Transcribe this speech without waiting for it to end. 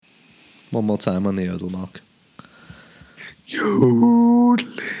One more time on the yodel, Mark. Yodeling.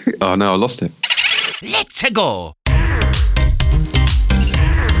 Oh, no, I lost it. Let's go.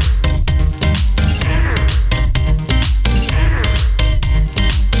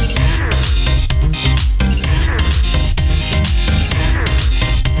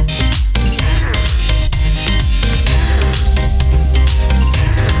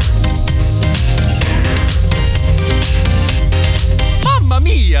 Mamma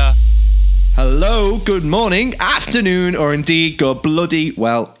mia! Hello, good morning, afternoon, or indeed good bloody,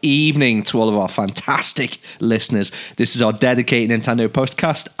 well, evening to all of our fantastic listeners. This is our dedicated Nintendo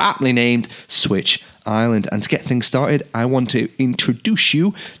podcast, aptly named Switch Island. And to get things started, I want to introduce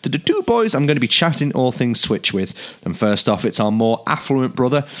you to the two boys I'm going to be chatting all things Switch with. And first off, it's our more affluent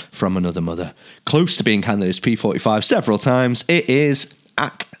brother from another mother. Close to being handed his P45 several times, it is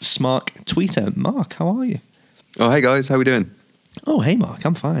at Smark Tweeter. Mark, how are you? Oh, hey guys, how we doing? Oh, hey, Mark,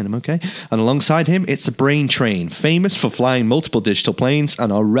 I'm fine, I'm okay. And alongside him, it's a brain train, famous for flying multiple digital planes, and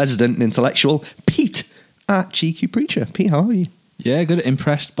our resident intellectual, Pete, at GQ Preacher. Pete, how are you? Yeah, good.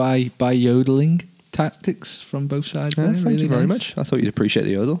 Impressed by yodeling tactics from both sides. Thank really you very nice. much. I thought you'd appreciate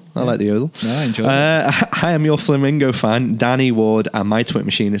the yodel. I like the yodel. No, I enjoyed it. I am your Flamingo fan, Danny Ward, and my Twitter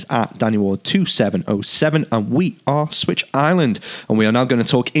machine is at DannyWard2707, and we are Switch Island, and we are now going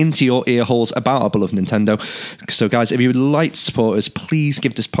to talk into your ear holes about our beloved Nintendo. So, guys, if you would like to support us, please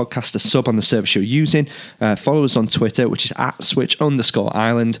give this podcast a sub on the service you're using. Follow us on Twitter, which is at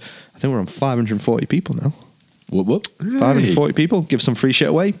Switch_Island. I think we're on 540 people now. Whoop, whoop. 540 people. Give some free shit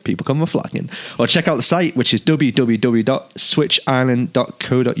away. People come flagging. Or check out the site, which is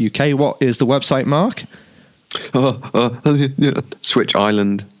www.switchisland.co.uk. What is the website, Mark?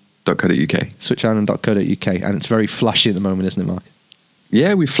 Switchisland.co.uk. Switchisland.co.uk. And it's very flashy at the moment, isn't it, Mark?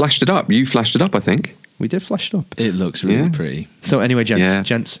 Yeah, we flashed it up. You flashed it up, I think. We did flash it up. It looks really pretty. So anyway,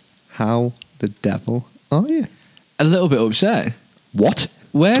 gents, how the devil are you? A little bit upset. What?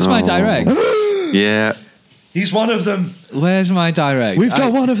 Where's my direct? Yeah. He's one of them. Where's my direct? We've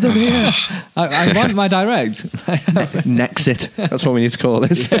got one of them here. I want my direct. Nexit. That's what we need to call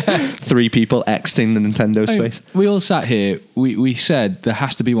this. 3 people exiting the Nintendo space. We all sat here. We said there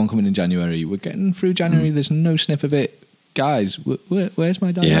has to be one coming in January. We're getting through January. There's no sniff of it. Guys, where's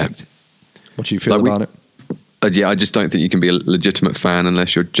my direct? Yeah. What do you feel about it? Yeah, I just don't think you can be a legitimate fan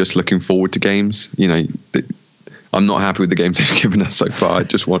unless you're just looking forward to games. You know, I'm not happy with the games they've given us so far. I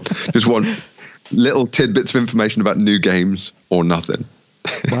just want little tidbits of information about new games or nothing.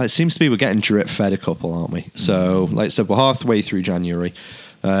 Well, it seems to be we're getting drip fed a couple, aren't we? So, like I said, we're halfway through January.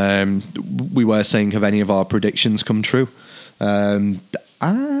 We were saying, have any of our predictions come true?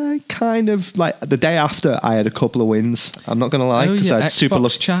 I kind of, like, the day after, I had a couple of wins. I'm not going to lie, because I had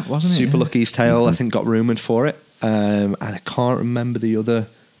Xbox chat, wasn't it? Super Lucky's Tale, I think, got rumoured for it. And I can't remember the other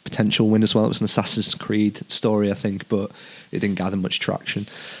potential win as well. It was an Assassin's Creed story, I think, but it didn't gather much traction.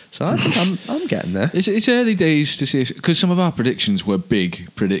 So I think I'm getting there. It's early days to see, because some of our predictions were big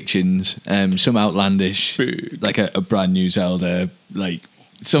predictions, some outlandish, like a brand new Zelda, like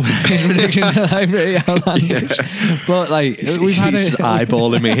some predictions are like pretty outlandish. Yeah. But like we've had he's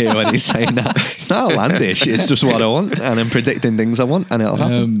eyeballing me here when he's saying that. It's not outlandish. It's just what I want, and I'm predicting things I want, and it'll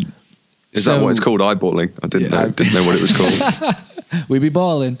happen. Is that what it's called? Eyeballing? I didn't know what it was called. We be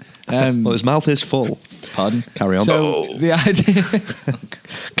balling. Well, his mouth is full. Pardon? Carry on. So the idea.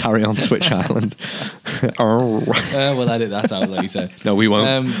 Carry on, Switch Island. We'll edit that out later. No, we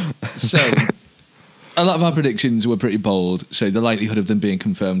won't. So a lot of our predictions were pretty bold. So the likelihood of them being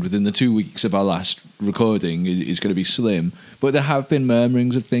confirmed within the 2 weeks of our last recording is going to be slim. But there have been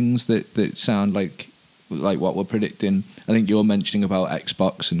murmurings of things that sound like what we're predicting. I think you're mentioning about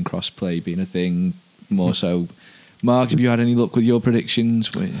Xbox and crossplay being a thing more so. Mark, have you had any luck with your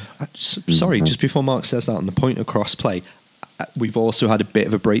predictions? Sorry, just before Mark says that, on the point of crossplay, we've also had a bit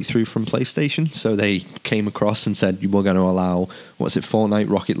of a breakthrough from PlayStation. So they came across and said, we're going to allow, Fortnite,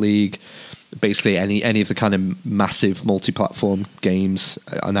 Rocket League, basically any of the kind of massive multi-platform games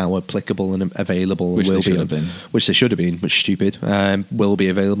are now applicable and available. Which they should have been, which is stupid. Will be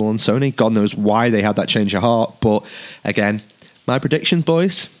available on Sony. God knows why they had that change of heart. But again, my predictions,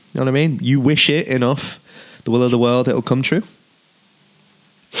 boys, you know what I mean? You wish it enough, the will of the world, it'll come true.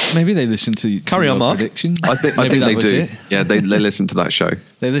 Maybe they listened to Carry on, Mark. predictions. I think they do. Yeah, they listened to that show.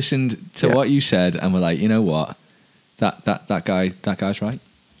 They listened to what you said and were like, you know what, that guy's right.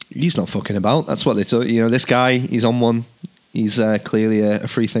 He's not fucking about. That's what they thought. You know, this guy, he's on one. He's clearly a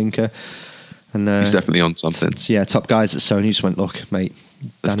free thinker. And he's definitely on something. Yeah, top guys at Sony just went, look, mate,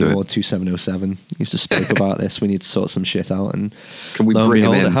 Danny Ward 2707. He's just spoke about this. We need to sort some shit out. And can we bring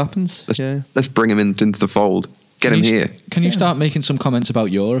him in? It happens. Let's bring him into the fold. Get him here. Can you start making some comments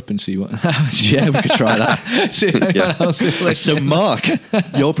about Europe and see what? Yeah, we could try that. See if anyone else is listening. So, Mark,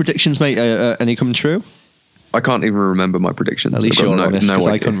 your predictions, mate, any coming true? I can't even remember my predictions. At least I've you're got honest, because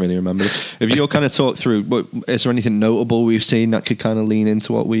I idea. couldn't really remember. If you'll kind of talk through, is there anything notable we've seen that could kind of lean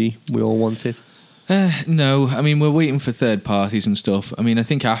into what we all wanted? No, I mean, we're waiting for third parties and stuff. I mean, I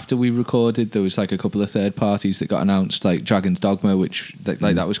think after we recorded, there was like a couple of third parties that got announced, like Dragon's Dogma, which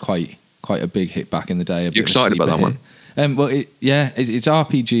that was quite a big hit back in the day. You excited about that one? Well, it's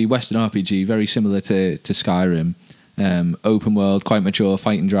RPG, Western RPG, very similar to Skyrim. Open world, quite mature,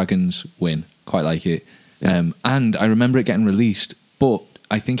 fighting dragons, win. Quite like it. Yeah. And I remember it getting released, but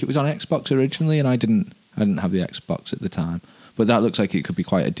I think it was on Xbox originally, and I didn't have the Xbox at the time. But that looks like it could be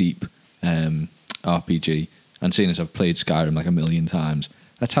quite a deep RPG. And seeing as I've played Skyrim like a million times,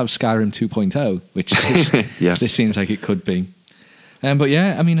 let's have Skyrim 2.0, which this seems like it could be. But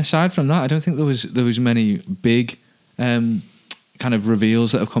yeah, I mean, aside from that, I don't think there was many big kind of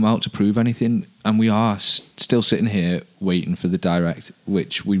reveals that have come out to prove anything, and we are still sitting here waiting for the direct,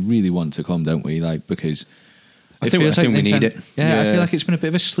 which we really want to come, don't we? Like, because I think we need it. Yeah, I feel like it's been a bit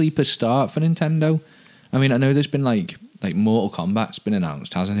of a sleeper start for Nintendo. I mean, I know there's been like Mortal Kombat's been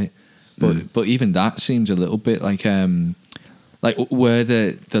announced, hasn't it? But even that seems a little bit like we're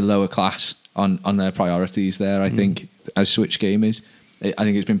the lower class on their priorities there. I think as Switch game is. I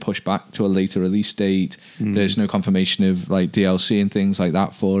think it's been pushed back to a later release date. There's no confirmation of like DLC and things like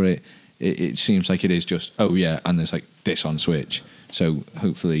that for it. It seems like it is just, and there's like this on Switch. So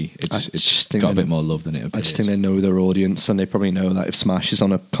hopefully it's got a bit more love than it appears. I just think they know their audience, and they probably know that if Smash is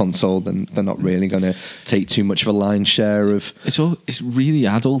on a console, then they're not really going to take too much of a line share of... It's really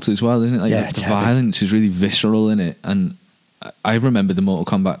adult as well, isn't it? Like the violence is really visceral in it, and I remember the Mortal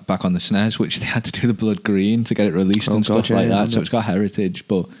Kombat back on the SNES, which they had to do the blood green to get it released and stuff like that. So it's got heritage,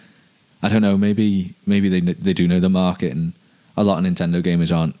 but I don't know. Maybe they do know the market, and a lot of Nintendo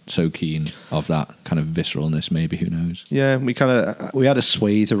gamers aren't so keen of that kind of visceralness. Maybe, who knows? Yeah, we had a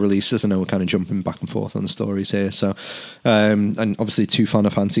swathe of releases. I know we're kind of jumping back and forth on the stories here. So, and obviously 2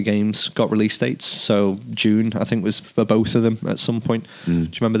 Final Fantasy games got release dates. So June, I think, was for both of them at some point. Do you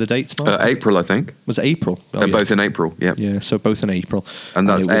remember the dates, Mark? April, I think. Was it April? They're both in April. Yeah. Yeah. So both in April. And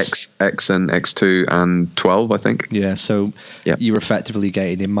that's X and X2 and 12, I think. Yeah. So you're effectively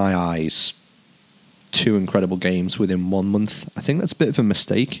getting, in my eyes, 2 incredible games within 1 month. I think that's a bit of a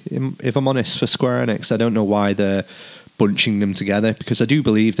mistake, if I'm honest, for Square Enix. I don't know why they're bunching them together, because I do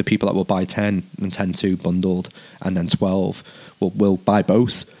believe the people that will buy 10 and 10-2 bundled and then 12 will buy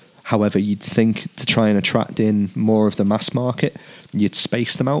both. However, you'd think to try and attract in more of the mass market, you'd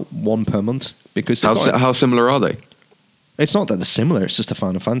space them out 1 per month. Because how similar are they? It's not that they're similar, it's just a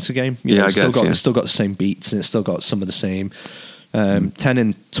Final Fantasy game. It's still got the same beats, and it's still got some of the same 10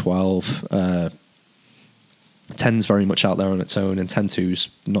 and 12. 10's very much out there on its own, and 10-2's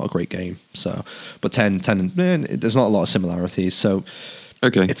not a great game. So, but 10 and there's not a lot of similarities. So,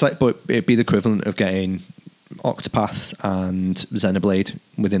 it's like, but it'd be the equivalent of getting Octopath and Xenoblade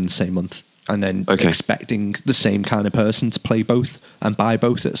within the same month, and then expecting the same kind of person to play both and buy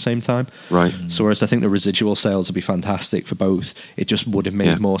both at the same time. Right. So, whereas I think the residual sales would be fantastic for both, it just would have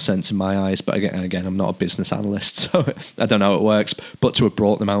made more sense in my eyes. But again, I'm not a business analyst, so I don't know how it works. But to have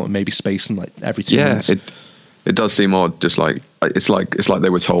brought them out and maybe spacing like every 2 months. It does seem odd. Just like it's like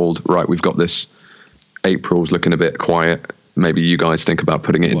they were told, right, we've got this. April's looking a bit quiet. Maybe you guys think about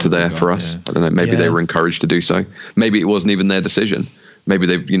putting it into there for us. I don't know. Maybe they were encouraged to do so. Maybe it wasn't even their decision. Maybe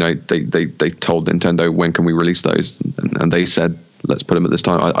they told Nintendo, when can we release those, and they said, let's put them at this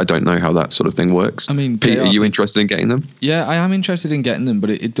time. I don't know how that sort of thing works. I mean, Pete, are you interested in getting them? Yeah, I am interested in getting them,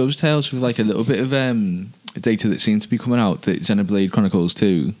 but it dovetails with like a little bit of data that seems to be coming out that Xenoblade Chronicles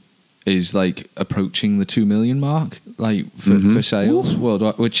 2 is like approaching the 2 million mark, like for sales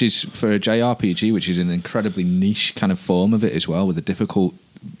worldwide, which is for a JRPG, which is an incredibly niche kind of form of it as well, with a difficult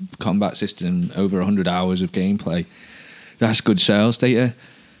combat system, over 100 hours of gameplay. That's good sales data.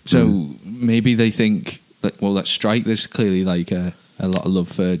 So maybe they think that, well, let's strike. There's clearly like a lot of love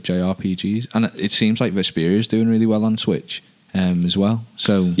for JRPGs, and it seems like Vesperia is doing really well on Switch as well.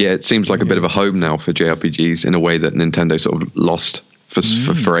 So yeah, it seems like a bit of a home now for JRPGs in a way that Nintendo sort of lost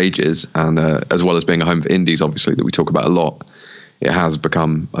for ages, and as well as being a home for indies, obviously, that we talk about a lot, it has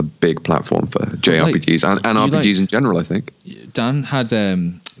become a big platform for JRPGs and RPGs in general, I think. Dan had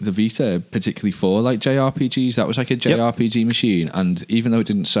the Vita particularly for like JRPGs. That was like a JRPG machine, and even though it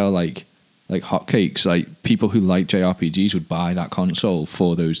didn't sell like hotcakes, like people who like JRPGs would buy that console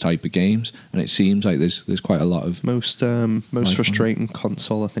for those type of games, and it seems like there's quite a lot of most frustrating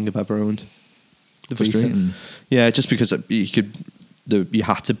console I think I've ever owned. Frustrating. Yeah, just because you could you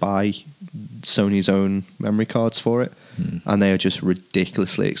had to buy Sony's own memory cards for it, and they are just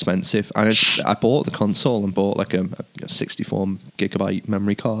ridiculously expensive. And I bought the console and bought like a 64 gigabyte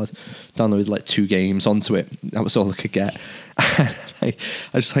memory card, downloaded like 2 games onto it. That was all I could get. I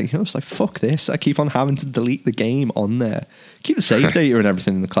was like, fuck this. I keep on having to delete the game on there, keep the save data and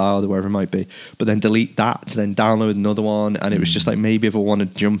everything in the cloud or wherever it might be, but then delete that to then download another one. And it was just like, maybe if I want to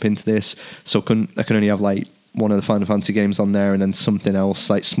jump into this, so I can only have like one of the Final Fantasy games on there and then something else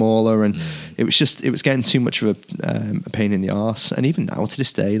like smaller, and it was getting too much of a pain in the arse. And even now to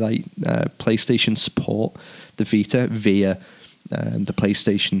this day, like PlayStation support the Vita via the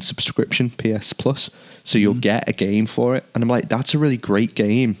PlayStation subscription, PS Plus, so you'll get a game for it, and I'm like, that's a really great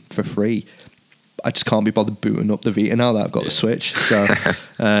game for free. I just can't be bothered booting up the Vita now that I've got the Switch. So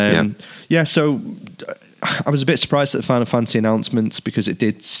so I was a bit surprised at the Final Fantasy announcements, because it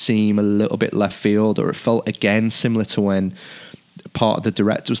did seem a little bit left field, or it felt again similar to when part of the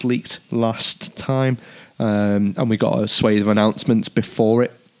Direct was leaked last time, and we got a swathe of announcements before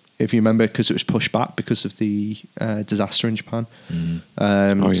it, if you remember, because it was pushed back because of the disaster in Japan.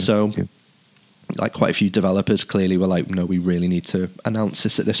 Like quite a few developers clearly were like, no, we really need to announce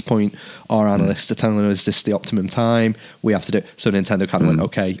this at this point. Our analysts are telling us this is the optimum time. We have to do it. So Nintendo kind of went,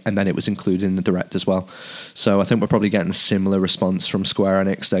 okay. And then it was included in the Direct as well. So I think we're probably getting a similar response from Square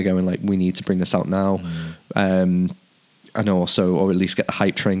Enix. They're going like, we need to bring this out now. And also, or at least get the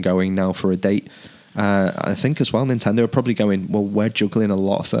hype train going now for a date. I think as well, Nintendo are probably going, well, we're juggling a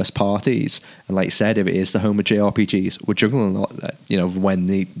lot of first parties, and like you said, if it is the home of JRPGs, we're juggling a lot, when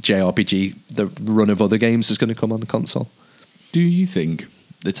the JRPG, the run of other games is going to come on the console. Do you think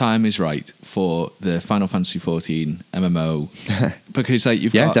the time is right for the Final Fantasy 14 MMO? Because like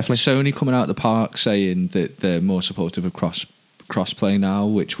you've got definitely. Sony coming out of the park saying that they're more supportive of cross-play now,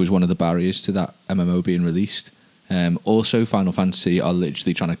 which was one of the barriers to that MMO being released. Also, Final Fantasy are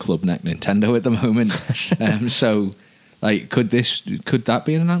literally trying to club neck Nintendo at the moment. So, like, could that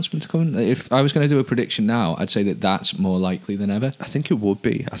be an announcement to come? If I was going to do a prediction now, I'd say that that's more likely than ever. I think it would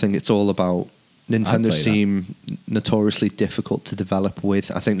be. I think it's all about Nintendo seem notoriously difficult to develop with.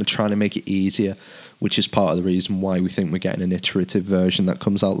 I think they're trying to make it easier, which is part of the reason why we think we're getting an iterative version that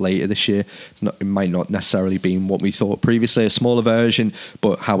comes out later this year. It might not necessarily be what we thought previously, a smaller version,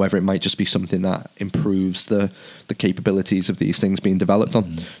 but however, it might just be something that improves the capabilities of these things being developed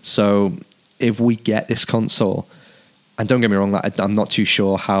on. So if we get this console, and don't get me wrong, I'm not too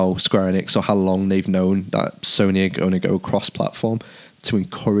sure how Square Enix or how long they've known that Sony are going to go cross-platform to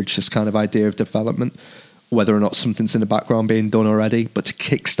encourage this kind of idea of development, whether or not something's in the background being done already. But to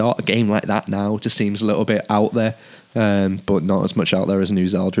kickstart a game like that now just seems a little bit out there, but not as much out there as a new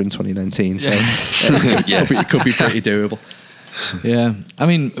Zelda in 2019. So it could be pretty doable. Yeah. I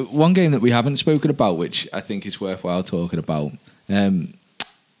mean, one game that we haven't spoken about, which I think is worthwhile talking about,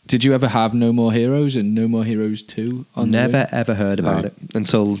 did you ever have No More Heroes and No More Heroes 2 on Never ever heard about it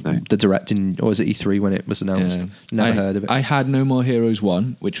until the Direct or was it E3 when it was announced? Never heard of it. I had No More Heroes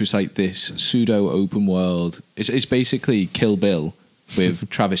 1, which was like this pseudo open world. It's basically Kill Bill with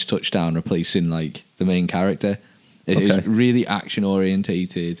Travis Touchdown replacing like the main character. It is really action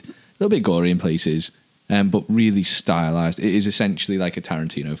orientated, a little bit gory in places, but really stylized. It is essentially like a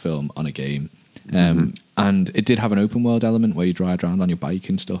Tarantino film on a game. And it did have an open world element where you ride around on your bike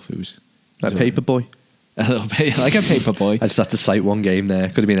and stuff. It was like Paperboy. A little bit like a Paperboy. I just had to cite one game there.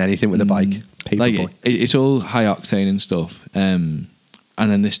 Could have been anything with a bike. Paperboy. Like it's all high octane and stuff. And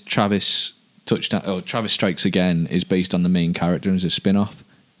then this Travis Strikes Again is based on the main character as a spin-off.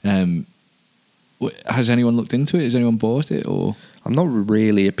 Has anyone looked into it? Has anyone bought it? Or I'm not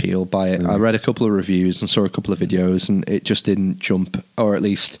really appealed by it. I read a couple of reviews and saw a couple of videos, and it just didn't jump, or at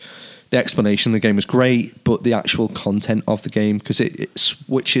least the explanation of the game was great, but the actual content of the game, because it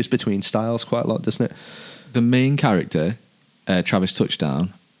switches between styles quite a lot, doesn't it? The main character, Travis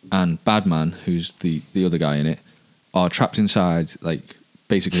Touchdown, and Badman, who's the other guy in it, are trapped inside like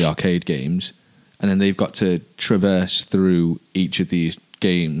basically arcade games, and then they've got to traverse through each of these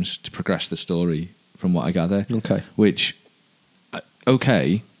games to progress the story, from what I gather. Okay. Which,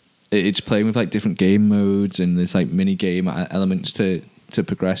 it's playing with like different game modes, and there's like mini game elements to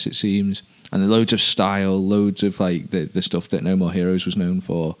progress, it seems, and loads of style, loads of like the stuff that No More Heroes was known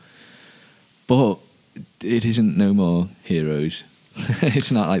for, but it isn't No More Heroes. It's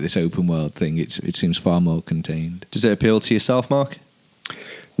not like this open world thing. It seems far more contained. Does it appeal to yourself, Mark?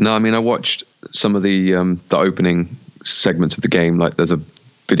 No, I mean, I watched some of the opening segments of the game. Like there's a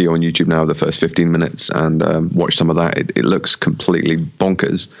video on YouTube now of the first 15 minutes, and watched some of that. It looks completely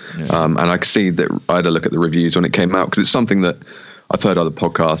bonkers. And I could see that I had a look at the reviews when it came out, because it's something that I've heard other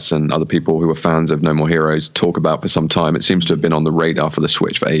podcasts and other people who are fans of No More Heroes talk about for some time. It seems to have been on the radar for the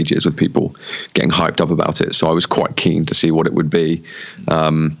Switch for ages, with people getting hyped up about it. So I was quite keen to see what it would be.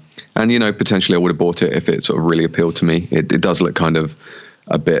 And, you know, potentially I would have bought it if it sort of really appealed to me. It does look kind of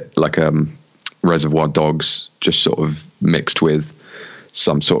a bit like Reservoir Dogs, just sort of mixed with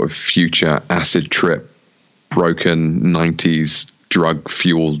some sort of future acid trip, broken 90s drug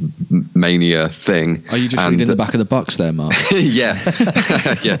fueled mania thing. Are you just reading the back of the box there, Mark? Yeah.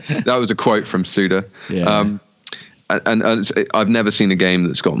 Yeah. That was a quote from Suda. Yeah. And I've never seen a game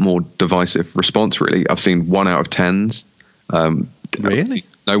that's got more divisive response, really. I've seen 1 out of 10s. Really?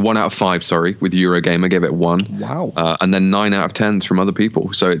 No, 1 out of 5, sorry, with Eurogamer. Gave it 1. Wow. And then 9 out of 10s from other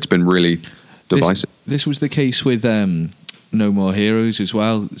people. So it's been really divisive. This was the case with No More Heroes as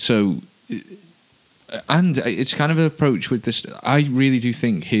well. So, and it's kind of an approach with this. I really do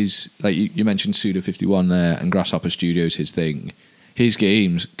think his, like you mentioned Suda51 there and Grasshopper Studios, his thing, his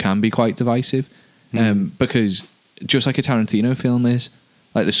games can be quite divisive. Because just like a Tarantino film is,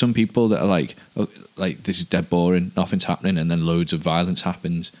 like there's some people that are like, oh, like this is dead boring, nothing's happening, and then loads of violence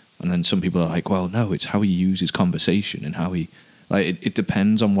happens. And then some people are like, well, no, it's how he uses conversation and how he, like, it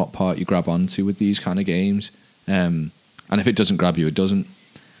depends on what part you grab onto with these kind of games. And if it doesn't grab you, it doesn't.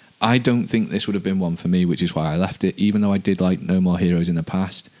 I don't think this would have been one for me, which is why I left it, even though I did like No More Heroes in the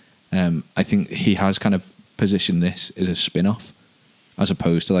past. I think he has kind of positioned this as a spin-off as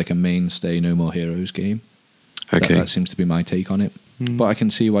opposed to like a mainstay No More Heroes game. Okay. That seems to be my take on it. But I can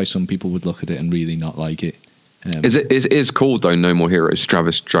see why some people would look at it and really not like it. It is called, though, No More Heroes,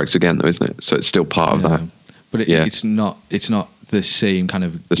 Travis Strikes Again, though, isn't it? So it's still part of that. But it's not the same kind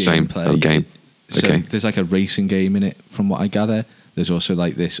of gameplay. Game. So Okay. there's like a racing game in it, from what I gather. There's also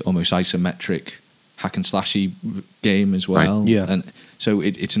like this almost isometric hack and slashy game as well. Right. Yeah. And so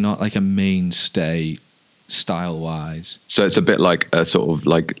it's not like a mainstay style wise. So it's a bit like a sort of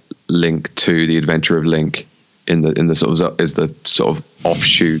like Link to the Adventure of Link in the sort of is the sort of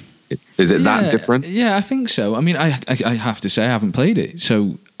offshoot. Is it that different? Yeah, I think so. I mean, I have to say I haven't played it,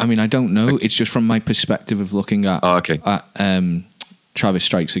 so I mean I don't know. Okay. It's just from my perspective of looking at Travis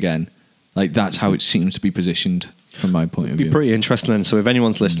Strikes Again. Like that's how it seems to be positioned from my point of view. Be pretty interesting then. So if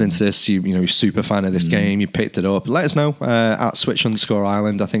anyone's listening to this, you're a super fan of this game, you picked it up, let us know at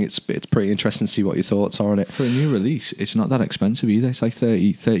Switch_Island. I think it's pretty interesting to see what your thoughts are on it. For a new release, it's not that expensive either. It's like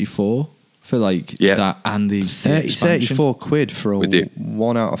 34 for like that and the 34 quid for a With you.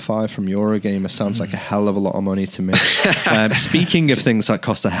 1 out of 5 from Eurogamer sounds like a hell of a lot of money to me. Speaking of things that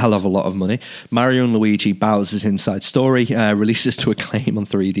cost a hell of a lot of money, Mario and Luigi Bowser's Inside Story releases to acclaim on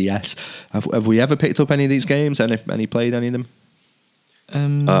 3DS. Have we ever picked up any of these games? Any played any of them?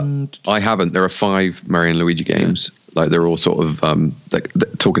 I haven't. There are 5 Mario and Luigi games. Like they're all sort of like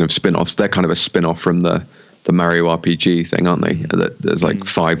talking of spin-offs. They're kind of a spin-off from the Mario RPG thing, aren't they? There's like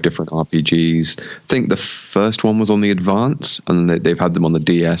 5 different RPGs. I think the first one was on the Advance, and they've had them on the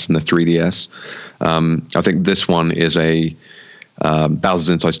DS and the 3DS. I think this one is Bowser's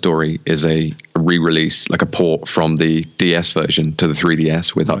Inside Story is a re-release, like a port from the DS version to the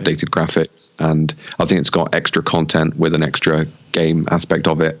 3DS with updated graphics, and I think it's got extra content with an extra game aspect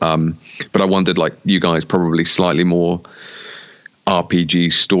of it. But I wondered, like you guys, probably slightly more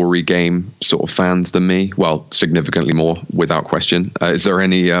RPG story game sort of fans than me. Well, significantly more, without question. Is there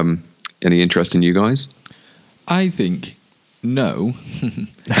any interest in you guys? I think no.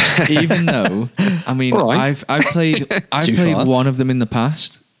 Even though, I mean, right. I've played one of them in the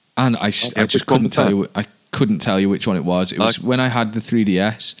past, and I just couldn't tell you. I couldn't tell you which one it was. It was when I had the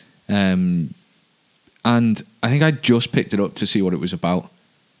 3DS, and I think I just picked it up to see what it was about,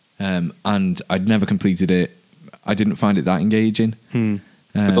 and I'd never completed it. I didn't find it that engaging. On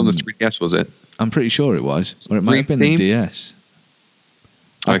the 3DS, was it? I'm pretty sure it was, or it might have been the DS.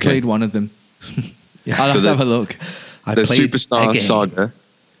 I've played one of them. I'll have to have a look. The Superstar Saga,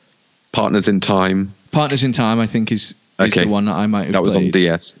 Partners in Time. Partners in Time, I think, is the one that I might have played. That was on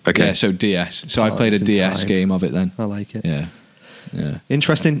DS. Okay. Yeah, so DS. So I've played a DS game of it then. I like it. Yeah.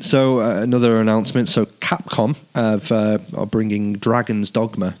 Interesting. So another announcement. So Capcom are bringing Dragon's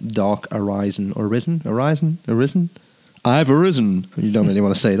Dogma: Dark Arisen. I've arisen. You don't really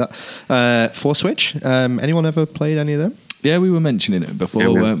want to say that. For Switch. Anyone ever played any of them? Yeah, we were mentioning it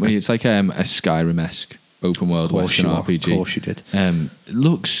before, weren't we? It's like a Skyrim-esque open world Western RPG. Of course you did.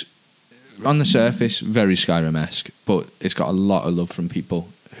 Looks on the surface very Skyrim-esque, but it's got a lot of love from people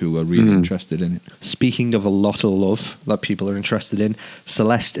who are really interested in it. Speaking of a lot of love that people are interested in,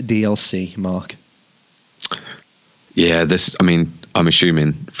 Celeste DLC, Mark. Yeah, I'm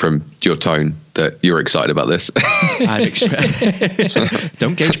assuming from your tone that you're excited about this.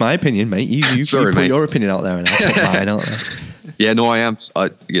 Don't gauge my opinion, mate. You Sorry, put mate. your opinion out there and I'll put mine out there. Yeah, no, I am. It's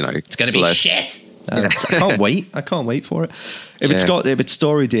going to be shit. I can't wait. I can't wait for it. If it's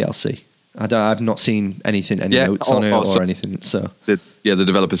story DLC, I've not seen any notes on it or anything. So the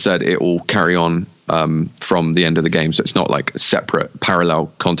developer said it will carry on from the end of the game. So it's not like separate parallel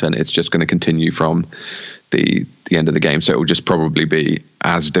content. It's just going to continue from the end of the game. So it will just probably be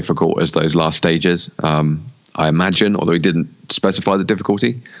as difficult as those last stages. I imagine, although he didn't specify the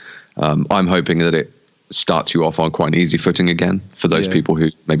difficulty. I'm hoping that it starts you off on quite an easy footing again for those people who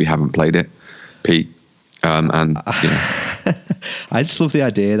maybe haven't played it. Pete, I just love the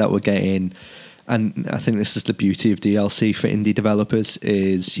idea that we're getting, and I think this is the beauty of DLC for indie developers,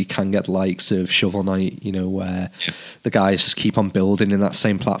 is you can get the likes of Shovel Knight, where the guys just keep on building in that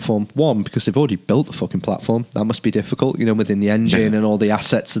same platform. One, because they've already built the fucking platform. That must be difficult, within the engine and all the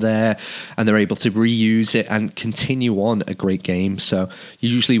assets are there, and they're able to reuse it and continue on a great game. So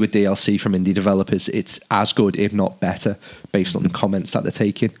usually with DLC from indie developers, it's as good, if not better, based on the comments that they're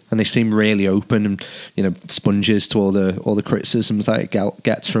taking. And they seem really open and, sponges to all the criticisms that it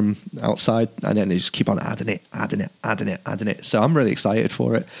gets from outside. And then they just keep on adding it. So I'm really excited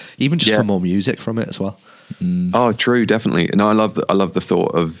for it, even just for more music from it as well. Oh, true, definitely. And I love the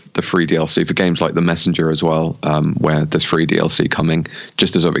thought of the free DLC for games like The Messenger as well, where there's free DLC coming,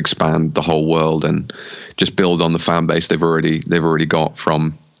 just to sort of expand the whole world and just build on the fan base they've already got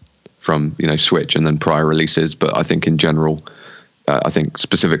from Switch and then prior releases. But I think in general, I think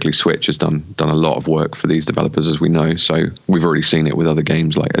specifically Switch has done a lot of work for these developers, as we know. So we've already seen it with other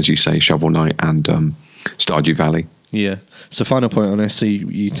games like, as you say, Shovel Knight and Stardew Valley. Yeah. So final point on this, are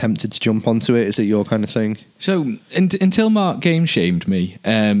you tempted to jump onto it? Is it your kind of thing? So until Mark game shamed me,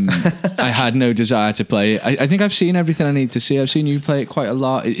 I had no desire to play it. I think I've seen everything I need to see. I've seen you play it quite a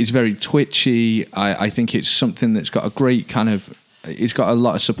lot. It's very twitchy. I think it's something that's got a great kind of... It's got a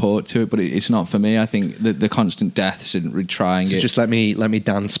lot of support to it, but it's not for me. I think the constant deaths and retrying it... Just let me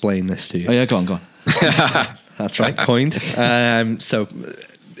Dan-splain this to you. Oh yeah, go on. That's right, coined. So...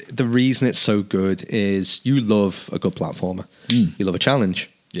 The reason it's so good is you love a good platformer. You love a challenge.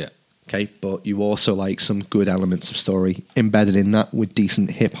 Yeah. Okay, but you also like some good elements of story embedded in that with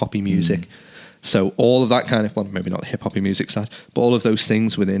decent hip-hoppy music. So all of that kind of, well, maybe not the hip-hoppy music side, but all of those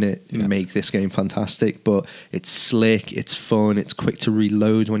things within it make this game fantastic. But it's slick, it's fun, it's quick to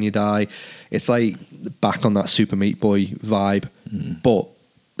reload when you die. It's like back on that Super Meat Boy vibe, but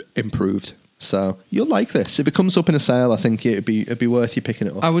improved. So you'll like this. If it comes up in a sale, I think it'd be worth you picking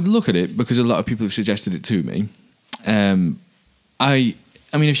it up. I would look at it because a lot of people have suggested it to me. I mean,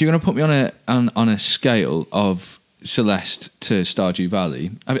 if you're going to put me on a scale of Celeste to Stardew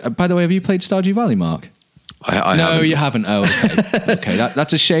Valley. By the way, have you played Stardew Valley, Mark? I no, haven't. You haven't. Oh, okay. Okay,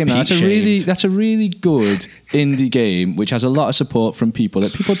 that's a shame. That's a really good indie game which has a lot of support from people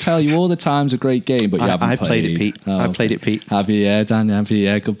that people tell you all the time is a great game, but you haven't played. I played it, Pete. Oh, I played it, Pete. Have you? Yeah, Dan. Have you?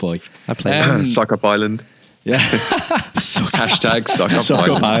 Yeah, good boy. I played it. Suck Up Island. Yeah. Hashtag Suck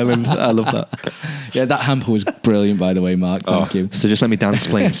Up Island. I love that. Yeah, that hamper was brilliant, by the way, Mark. Thank you. So just let me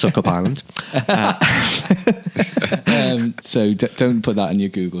Dan-splain Suck Up Island. So don't put that in your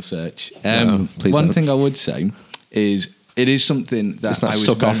Google search. No, please one don't. thing I would say is it is something that It's not I was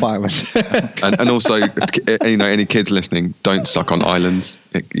Suck Off Island. and also, any kids listening, don't suck on islands.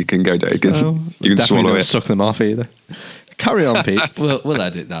 You can go there. You can Definitely swallow don't it. suck them off either. Carry on, Pete. We'll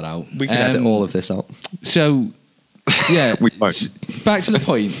edit that out. We can edit all of this out. So, yeah, We won't. back to the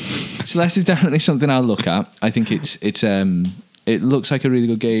point. Celeste is definitely something I'll look at. I think it looks like a really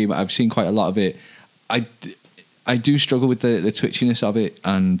good game. I've seen quite a lot of it. I do struggle with the twitchiness of it,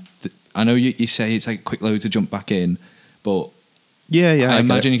 and I know you say it's like a quick load to jump back in, but Yeah. I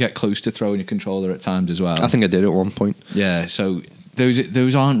imagine you get close to throwing your controller at times as well. I think I did at one point. Yeah, so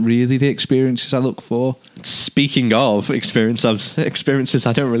those aren't really the experiences I look for. Speaking of experiences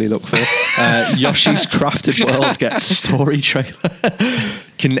I don't really look for, Yoshi's Crafted World gets a story trailer.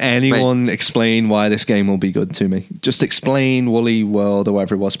 Can anyone explain why this game will be good to me? Just explain Woolly World or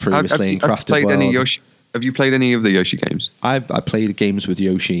whatever it was previously in Crafted World. Have you played any of the Yoshi games? I played games with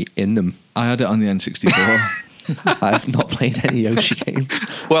Yoshi in them. I had it on the N64. I've not played any Yoshi games.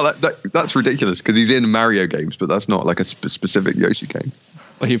 Well, that's ridiculous because he's in Mario games, but that's not like a specific Yoshi game.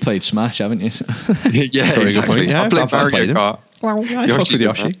 Well, you've played Smash, haven't you? Yeah, very good exactly. point. Yeah, I played I've played Mario him. Kart. I fuck with Yoshi's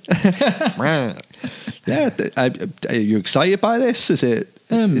Yoshi. Yeah, are you excited by this? Is it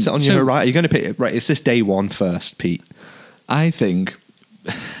on your horizon? Are you going to pick it? Right, is this day one first, Pete? I think...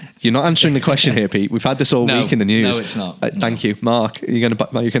 You're not answering the question here, Pete. We've had this all week in the news. No, it's not. Thank you, Mark. Are you going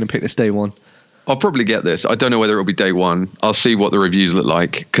to pick this day one? I'll probably get this. I don't know whether it'll be day one. I'll see what the reviews look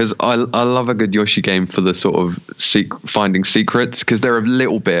like because I love a good Yoshi game for the sort of finding secrets because they're a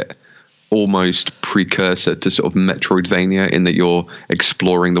little bit almost precursor to sort of Metroidvania in that you're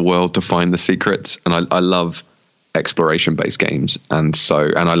exploring the world to find the secrets. And I love exploration based games. And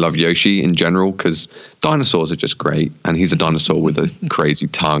I love Yoshi in general because dinosaurs are just great. And he's a dinosaur with a crazy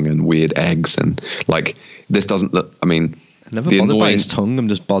tongue and weird eggs. And like, this doesn't look, I mean, I'm never bothered by his tongue. I'm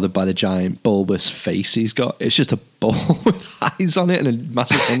just bothered by the giant bulbous face he's got. It's just a ball with eyes on it and a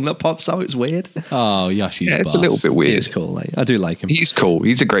massive tongue that pops out. It's weird. Oh, Yoshi's yeah, it's boss. a little bit weird. It's cool. Like, I do like him. He's cool.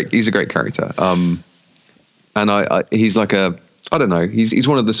 He's a great character. And he's like I don't know. He's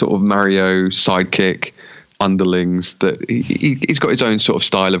one of the sort of Mario sidekick underlings that he's got his own sort of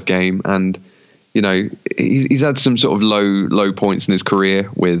style of game. And, you know, he's had some sort of low points in his career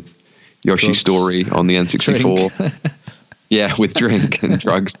with Yoshi's Story on the N64. Yeah, with drink and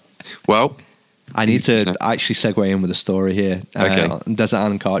drugs. Well, I need to actually segue in with a story here. Okay. Desert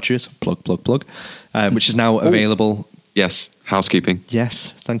Island Cartridges, plug, which is now available. Yes, housekeeping.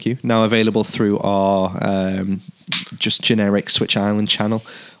 Yes, thank you. Now available through our just generic Switch Island channel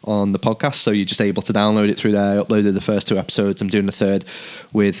on the podcast. So you're just able to download it through there. I uploaded the first 2 episodes. I'm doing the third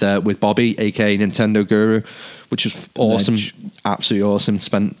with Bobby, aka Nintendo Guru, which was awesome. Absolutely awesome.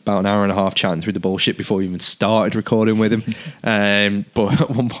 Spent about an hour and a half chatting through the bullshit before we even started recording with him. But at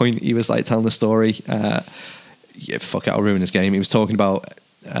one point he was like telling the story. Yeah, fuck it, I'll ruin his game. He was talking about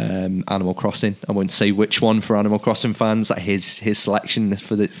Animal Crossing. I won't say which one for Animal Crossing fans. Like his selection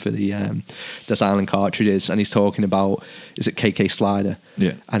for the Desert Island cartridges, and he's talking about, is it KK Slider?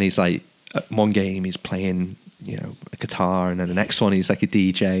 Yeah. And he's like, at one game he's playing, you know, a guitar, and then the next one he's like a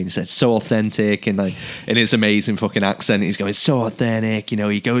DJ, and he said so authentic, and like in his amazing fucking accent, he's going so authentic, you know.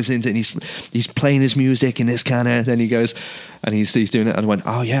 He goes into and he's playing his music in this kind of, then he goes and he's doing it, and I went,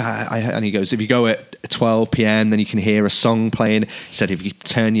 oh yeah, and he goes, if you go at 12 p.m. then you can hear a song playing. He said if you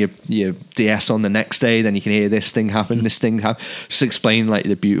turn your DS on the next day, then you can hear this thing happen, this thing happen. Just explaining like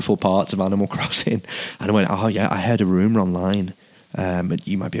the beautiful parts of Animal Crossing. And I went, oh yeah, I heard a rumor online, but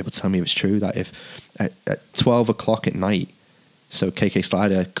you might be able to tell me if it's true, that if at 12 o'clock at night, so KK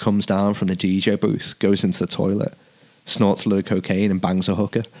Slider comes down from the DJ booth, goes into the toilet, snorts a load of cocaine and bangs a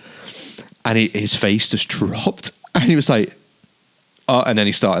hooker, and his face just dropped, and he was like, oh, and then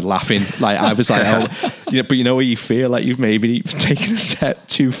he started laughing. Like I was like, oh, you know, but you know where you feel like you've maybe taken a step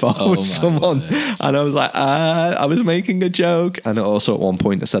too far with someone, and I was like, I was making a joke, and also at one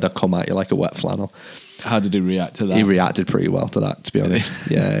point I said I'd come at you like a wet flannel. How did he react to that? He reacted pretty well to that, to be honest.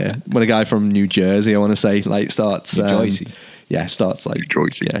 Yeah. When a guy from New Jersey, I want to say, like starts, starts like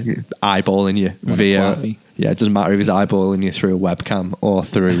eyeballing you via. Yeah, it doesn't matter if he's eyeballing you through a webcam or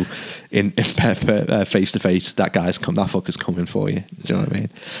through in face to face. That fucker's coming for you. Do you know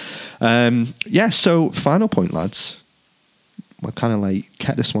what I mean? So final point, lads. We'll kind of like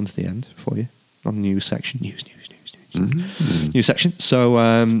kept this one to the end for you on the news section. News. Mm-hmm. News section.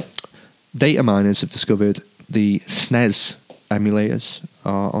 So data miners have discovered the SNES emulators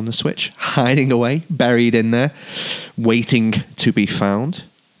are on the Switch, hiding away, buried in there, waiting to be found.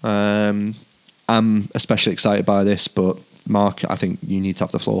 I'm especially excited by this, but Mark, I think you need to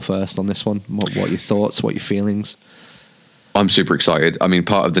have the floor first on this one. What are your thoughts? What are your feelings? I'm super excited. I mean,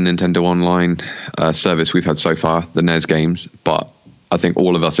 part of the Nintendo Online service we've had so far, the NES games, but I think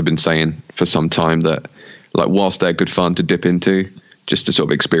all of us have been saying for some time that, like, whilst they're good fun to dip into, just to sort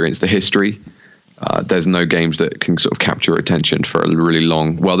of experience the history, there's no games that can sort of capture attention for a really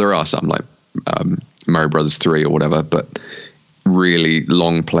long. Well, there are some like Mario Brothers 3 or whatever, but really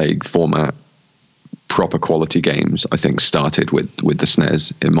long played format, proper quality games, I think, started with the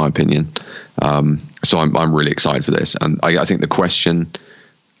SNES, in my opinion. So I'm really excited for this, and I think the question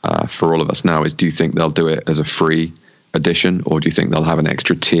for all of us now is: do you think they'll do it as a free edition, or do you think they'll have an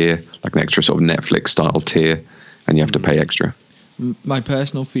extra tier, like an extra sort of Netflix style tier, and you have to pay extra? My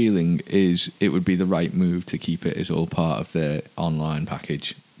personal feeling is it would be the right move to keep it as all part of the online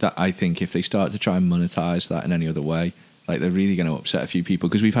package. That I think if they start to try and monetize that in any other way, like they're really going to upset a few people,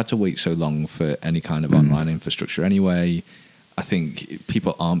 because we've had to wait so long for any kind of online infrastructure anyway. I think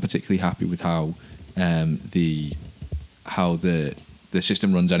people aren't particularly happy with how the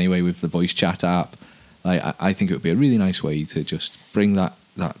system runs anyway with the voice chat app. Like I think it would be a really nice way to just bring the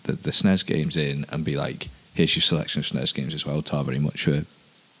SNES games in and be like, here's your selection of SNES games as well. Tar very much for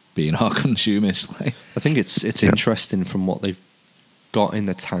being our consumers. Like, I think it's interesting from what they've got in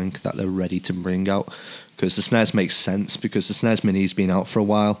the tank that they're ready to bring out, because the SNES makes sense, because the SNES Mini's been out for a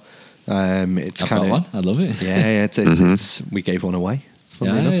while. It's kind of one. I love it. Yeah, it's we gave one away.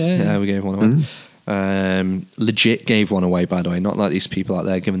 Yeah, we gave one away. Legit gave one away, by the way. Not like these people out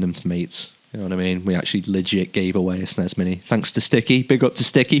there giving them to mates. You know what I mean? We actually legit gave away a SNES Mini. Thanks to Sticky. Big up to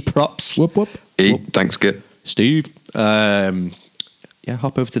Sticky. Props. Whoop whoop. Thanks, good Steve.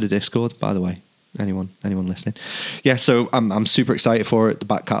 hop over to the Discord, by the way. Anyone listening? Yeah, so I'm super excited for it. The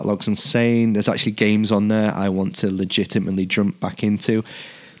back catalogue's insane. There's actually games on there I want to legitimately jump back into.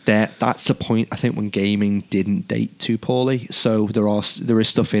 That's the point, I think, when gaming didn't date too poorly. So there is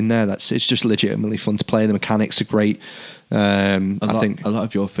stuff in there it's just legitimately fun to play. The mechanics are great. I think a lot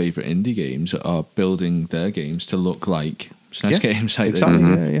of your favourite indie games are building their games to look like SNES games. Like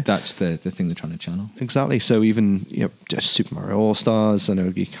exactly. That's the thing they're trying to channel. Exactly. So even just Super Mario All Stars, I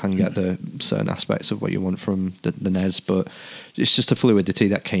know you can get the certain aspects of what you want from the NES, but it's just a fluidity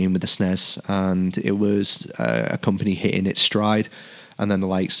that came with the SNES, and it was a company hitting its stride. And then the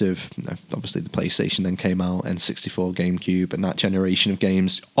likes of, obviously, the PlayStation then came out, N64, GameCube, and that generation of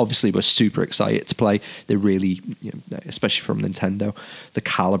games obviously were super excited to play. They really, especially from Nintendo, the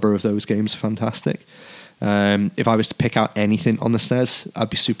caliber of those games are fantastic. If I was to pick out anything on the SNES, I'd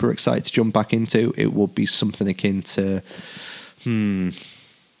be super excited to jump back into. It would be something akin to, it's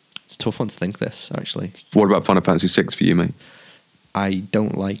a tough one to think this, actually. What about Final Fantasy VI for you, mate? I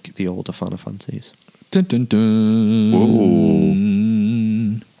don't like the older Final Fantasies. Dun, dun, dun. Ooh.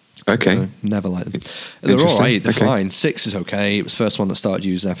 Okay. Never liked them. They're all right. They're fine. 6 is okay. It was the first one that started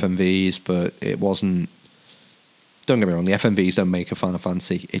using FMVs, but it wasn't. Don't get me wrong. The FMVs don't make a Final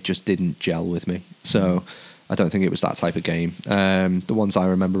Fantasy. It just didn't gel with me. So I don't think it was that type of game. The ones I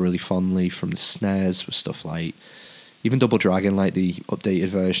remember really fondly from the SNES was stuff like even Double Dragon, like the updated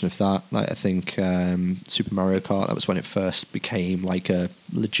version of that. Like I think Super Mario Kart. That was when it first became like a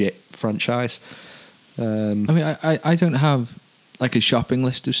legit franchise. I mean, I don't have like a shopping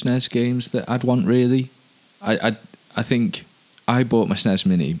list of SNES games that I'd want really. I think I bought my SNES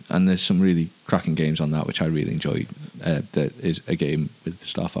Mini, and there's some really cracking games on that which I really enjoy. There is a game with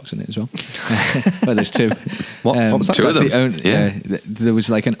Star Fox in it as well. Well, there's two. What was that? Two of them. There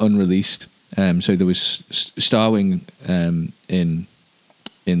was like an unreleased. So there was Starwing in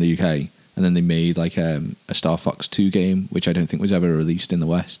the UK, and then they made like a Star Fox 2 game, which I don't think was ever released in the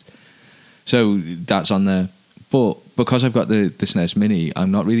West. So that's on there. But because I've got the SNES Mini,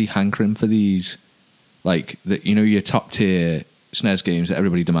 I'm not really hankering for these, like, your top tier SNES games that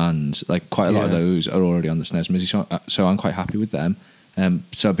everybody demands. Like, quite a lot of those are already on the SNES Mini, so I'm quite happy with them.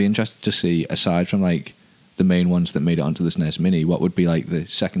 So I'd be interested to see, aside from, like, the main ones that made it onto the SNES Mini, what would be, like, the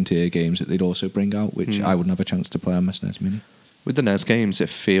second tier games that they'd also bring out, which I wouldn't have a chance to play on my SNES Mini. With the NES games, it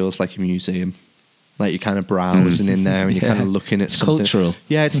feels like a museum. Like you're kind of browsing in there and you're kind of looking at something. Cultural.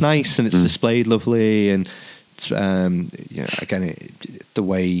 Yeah, it's nice and it's displayed lovely, and it's again, the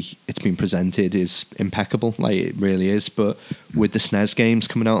way it's been presented is impeccable. Like it really is. But with the SNES games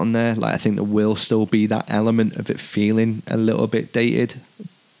coming out on there, like I think there will still be that element of it feeling a little bit dated,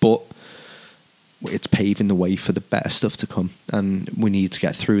 but it's paving the way for the better stuff to come, and we need to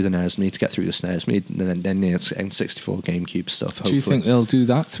get through the NES, we need to get through the SNES, we need then the N64 GameCube stuff. Hopefully. Do you think they'll do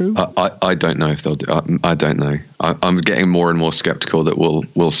that through? I don't know if they'll do. I don't know. I'm getting more and more skeptical that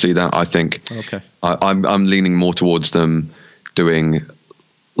we'll see that. I think. Okay. I'm leaning more towards them doing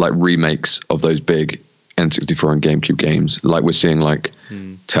like remakes of those big N64 and GameCube games, like we're seeing like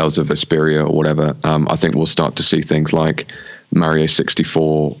Tales of Vesperia or whatever. I think we'll start to see things like Mario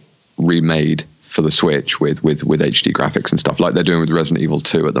 64 remade for the Switch with HD graphics and stuff like they're doing with Resident Evil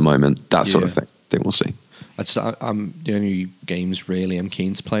 2 at the moment. That sort of thing. I think we'll see. I'm the only games really I'm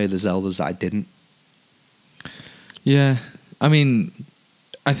keen to play are the Zeldas that I didn't. Yeah, I mean,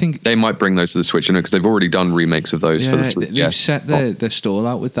 I think they might bring those to the Switch, because they've already done remakes of those for the Switch. They've set their stall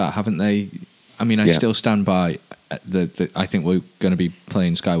out with that, haven't they? I mean, I still stand by the I think we're going to be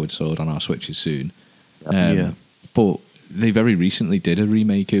playing Skyward Sword on our Switches soon. But they very recently did a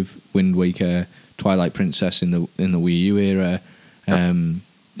remake of Wind Waker, Twilight Princess in the Wii U era.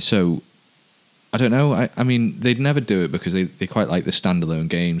 So I don't know. I mean, they'd never do it because they quite like the standalone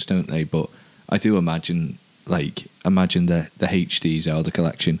games, don't they? But I do imagine the HD Zelda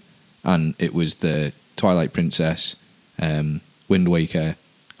collection, and it was the Twilight Princess, Wind Waker,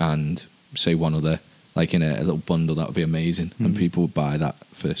 and say one other, like in a little bundle. That would be amazing, and people would buy that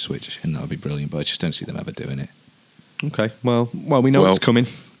for Switch, and that would be brilliant. But I just don't see them ever doing it. Okay, well, we know it's coming.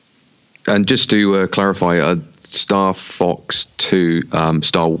 And just to clarify, Star Fox 2,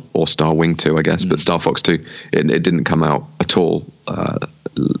 Star Wing 2, I guess, but Star Fox 2, it didn't come out at all,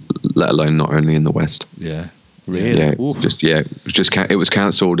 let alone not only in the West. Yeah, really. Yeah, it was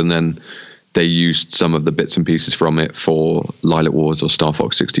cancelled, and then they used some of the bits and pieces from it for Lilac Wars or Star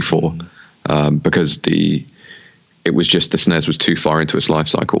Fox 64, because it was just the SNES was too far into its life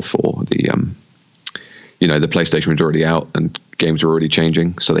cycle for the the PlayStation was already out and games were already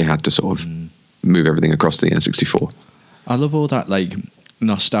changing, so they had to sort of move everything across to the N64. I love all that, like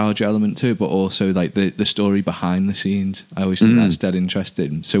nostalgia element to it, but also like the story behind the scenes. I always think that's dead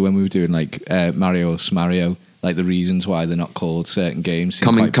interesting. So when we were doing like Mario or Smario, like the reasons why they're not called certain games seem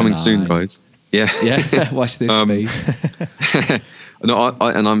Coming quite soon, benign. guys. Yeah. Yeah, watch this space. No,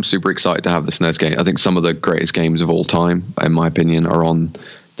 and I'm super excited to have the SNES game. I think some of the greatest games of all time, in my opinion, are on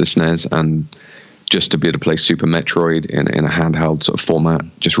the SNES, and just to be able to play Super Metroid in a handheld sort of format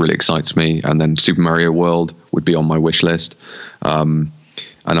just really excites me. And then Super Mario World would be on my wish list. And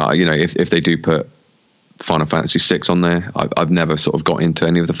if they do put Final Fantasy VI on there, I've never sort of got into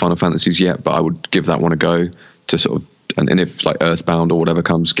any of the Final Fantasies yet, but I would give that one a go to sort of, and if like Earthbound or whatever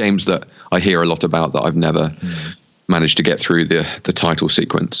comes, games that I hear a lot about that I've never managed to get through the title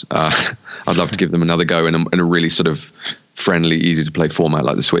sequence. I'd love to give them another go in a really sort of friendly, easy to play format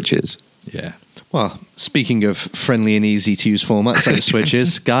like the Switch is. Yeah. Well, speaking of friendly and easy to use formats like the Switch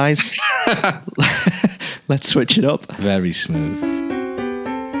is, guys, let's switch it up. Very smooth.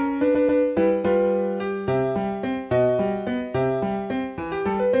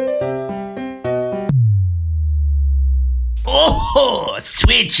 Oh,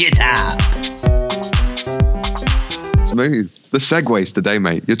 switch it up. Smooth. The segues today,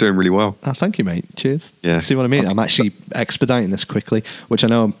 mate. You're doing really well. Oh, thank you, mate. Cheers. Yeah. See what I mean? I'm actually expediting this quickly, which I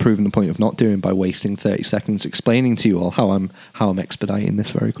know I'm proving the point of not doing by wasting 30 seconds explaining to you all how I'm expediting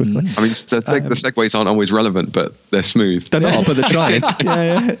this very quickly. I mean, the segues aren't always relevant, but they're smooth. They're not, but they're trying.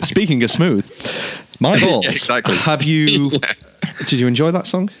 yeah. Speaking of smooth, my balls. Yeah, exactly. Have you? Did you enjoy that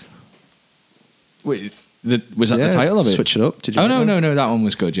song? Wait, was that the title of it? Switch it up. Did you? Oh no, that one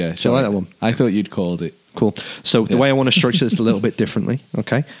was good. Yeah, So I like that one. I thought you'd called it. Cool. So the way I want to structure this a little bit differently.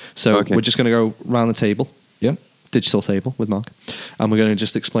 Okay. So Okay. we're just going to go round the table. Yeah. Digital table with Mark, and we're going to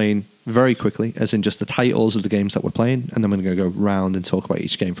just explain very quickly, as in just the titles of the games that we're playing, and then we're going to go round and talk about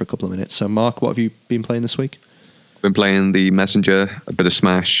each game for a couple of minutes. So, Mark, what have you been playing this week? Been playing the Messenger, a bit of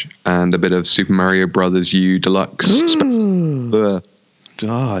Smash, and a bit of Super Mario Brothers U Deluxe.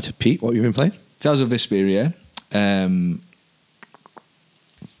 God, Pete, what have you been playing? Tales of Vesperia,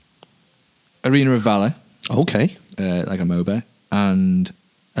 Arena of Valor, Okay. like a MOBA, and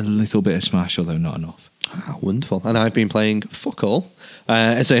a little bit of Smash, although not enough. Ah, wonderful. And I've been playing fuck all.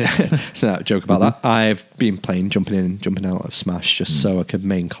 It's a joke about that. I've been playing jumping in and jumping out of Smash just so I could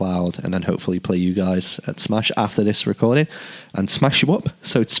main cloud and then hopefully play you guys at Smash after this recording and smash you up,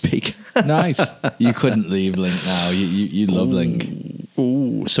 so to speak. Nice. You couldn't leave Link now. You love Link.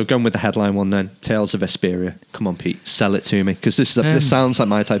 Ooh, so going with the headline one then, Tales of Vesperia. Come on, Pete, sell it to me, because this sounds like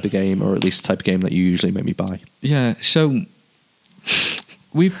my type of game, or at least the type of game that you usually make me buy. Yeah, so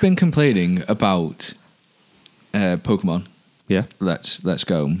we've been complaining about Pokemon. Yeah, Let's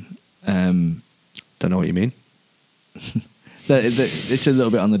go. don't know what you mean. It's a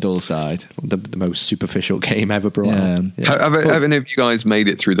little bit on the dull side. The most superficial game ever brought out. Yeah. Have any of you guys made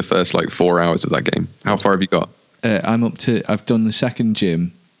it through the first 4 hours of that game? How far have you got? I've done the second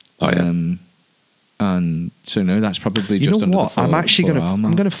gym. Oh, yeah. And so no, that's probably You just know under what? the I'm actually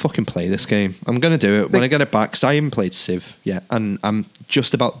I'm gonna fucking play this game. I'm gonna do it when I get it back, because I haven't played Civ yet, and I'm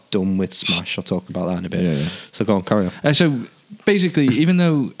just about done with Smash. I'll talk about that in a bit. Yeah. So go on, carry on. So basically, even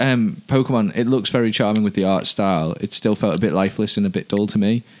though Pokemon, it looks very charming with the art style, it still felt a bit lifeless and a bit dull to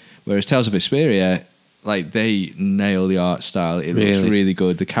me. Whereas Tales of Vesperia, they nail the art style. It looks really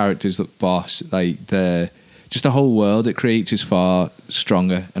good. The characters look boss. Just the whole world it creates is far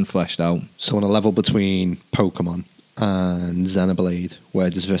stronger and fleshed out. So on a level between Pokemon and Xenoblade, where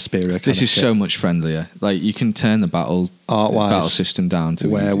does Vesperia? This is so much friendlier. You can turn the battle system down to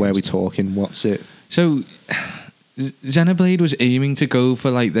where are we talking? What's it? So Xenoblade was aiming to go for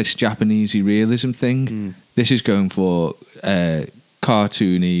this Japanesey realism thing. This is going for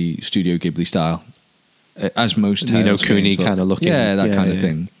cartoony Studio Ghibli style, as most Tales Kuni games kind of looking. Yeah, that kind of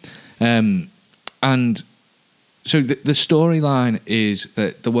thing. And so the storyline is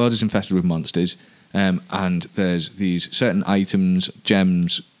that the world is infested with monsters, and there's these certain items,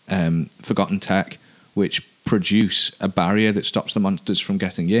 gems, forgotten tech, which produce a barrier that stops the monsters from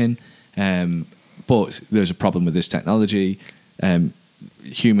getting in. But there's a problem with this technology.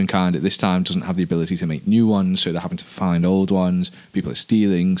 Humankind at this time doesn't have the ability to make new ones, so they're having to find old ones. People are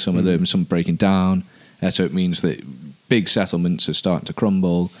stealing some of them, some breaking down. So it means that big settlements are starting to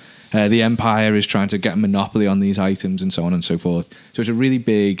crumble. The Empire is trying to get a monopoly on these items and so on and so forth. So it's a really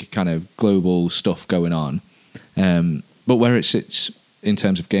big kind of global stuff going on. But where it sits in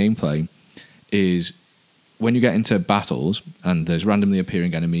terms of gameplay is when you get into battles and there's randomly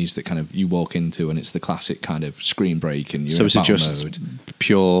appearing enemies that kind of you walk into, and it's the classic kind of screen break and you're So in is it battle just mode.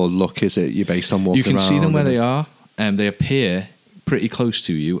 pure luck? Is it you're based on walking around? You can see them where they are, and they appear pretty close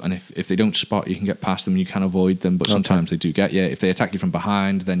to you, and if they don't spot you, can get past them, you can avoid them, but sometimes they do get you. If they attack you from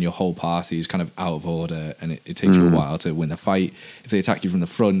behind, then your whole party is kind of out of order, and it takes you a while to win the fight. If they attack you from the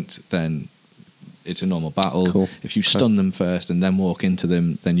front, then it's a normal battle. Cool. If you stun them first and then walk into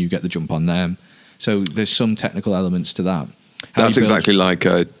them, then you get the jump on them. So there's some technical elements to that. That's exactly like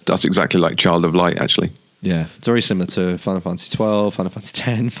Child of Light, actually. Yeah, It's very similar to Final Fantasy 12, Final Fantasy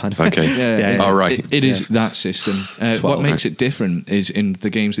 10, Final Fantasy... Okay. yeah. All right. It is that system. What makes it different is in the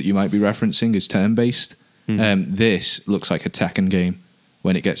games that you might be referencing is turn-based. This looks like a Tekken game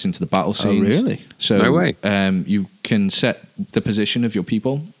when it gets into the battle scenes. Oh, really? So No way. You can set the position of your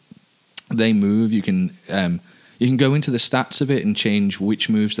people. They move. You can go into the stats of it and change which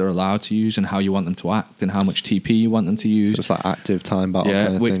moves they're allowed to use and how you want them to act and how much TP you want them to use. So it's like active time battle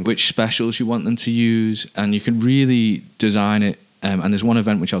kind of thing. Which specials you want them to use, and you can really design it. And there's one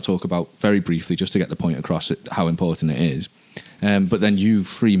event which I'll talk about very briefly just to get the point across how important it is. But then you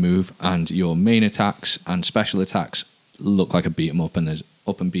free move, and your main attacks and special attacks look like a beat 'em up, and there's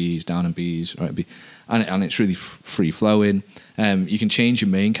up and Bs, down and Bs, right B, and it's really free flowing. You can change your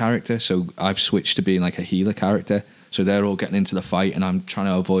main character, so I've switched to being like a healer character. So they're all getting into the fight, and I'm trying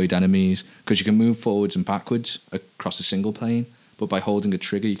to avoid enemies because you can move forwards and backwards across a single plane. But by holding a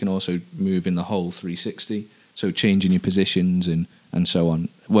trigger, you can also move in the whole 360. So changing your positions and so on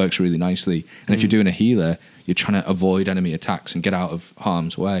works really nicely. And if you're doing a healer, you're trying to avoid enemy attacks and get out of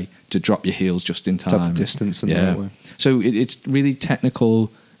harm's way to drop your heals just in time. To have the distance and the right way. So it's really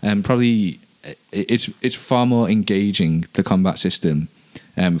technical, and probably it's far more engaging, the combat system,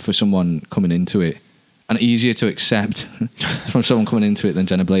 for someone coming into it, and easier to accept from someone coming into it than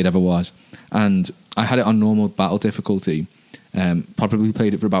Xenoblade ever was. And I had it on normal battle difficulty. Probably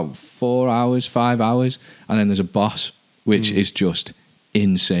played it for about 4 hours, 5 hours, and then there's a boss which is just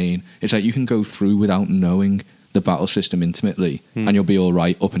insane. It's like you can go through without knowing the battle system intimately, and you'll be all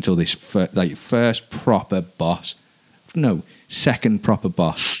right up until this first proper boss. No, second proper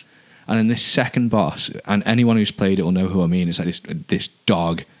boss. And then this second boss, and anyone who's played it will know who I mean. It's like this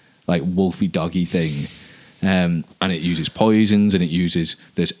dog, like wolfy doggy thing. And it uses poisons, and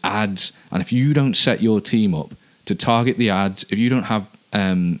there's ads. And if you don't set your team up to target the ads, if you don't have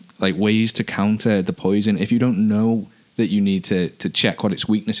like ways to counter the poison, if you don't know that you need to check what its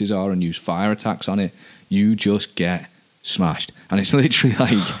weaknesses are and use fire attacks on it, you just get smashed. And it's literally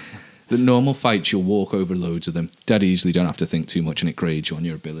like the normal fights, you'll walk over loads of them dead easily, don't have to think too much, and it grades you on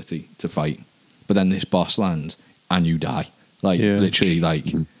your ability to fight. But then this boss lands and you die. Literally,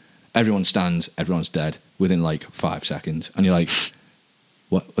 like everyone stands, everyone's dead within like 5 seconds, and you're like,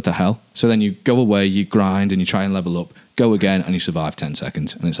 what the hell? So then you go away, you grind, and you try and level up, go again, and you survive 10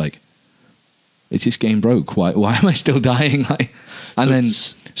 seconds, and it's like, is this game broke? Why am I still dying?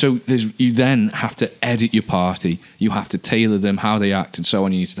 You then have to edit your party. You have to tailor them, how they act, and so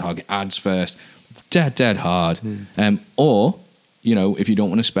on. You need to target ads first. Dead hard. Or, if you don't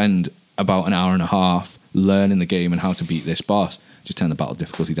want to spend about an hour and a half learning the game and how to beat this boss, just turn the battle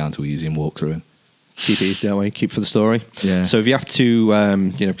difficulty down to easy and walk through it. Keep it easy that way, keep for the story. Yeah. So if you have to,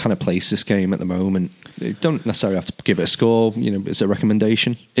 kind of place this game at the moment, you don't necessarily have to give it a score. It's a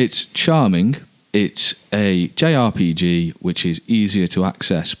recommendation. It's charming. It's a JRPG, which is easier to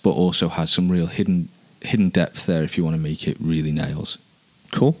access, but also has some real hidden depth there if you want to make it really nails.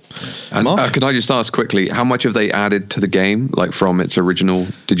 Cool. And Mark? could I just ask quickly, how much have they added to the game, like from its original?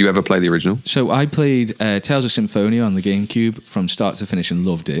 Did you ever play the original? So I played Tales of Symphonia on the GameCube from start to finish and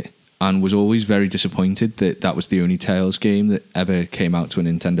loved it, and was always very disappointed that was the only Tales game that ever came out to a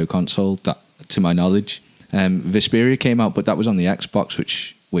Nintendo console, that, to my knowledge. Vesperia came out, but that was on the Xbox,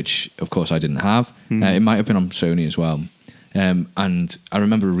 which of course I didn't have. It might have been on Sony as well. And I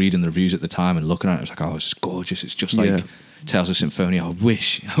remember reading the reviews at the time and looking at it. I was like, oh, it's gorgeous. It's just like Tales of Symphonia. I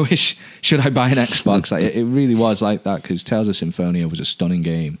wish, should I buy an Xbox? It really was like that, because Tales of Symphonia was a stunning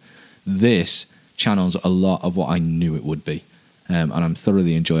game. This channels a lot of what I knew it would be. And I'm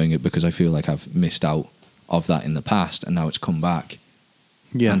thoroughly enjoying it because I feel like I've missed out of that in the past, and now it's come back.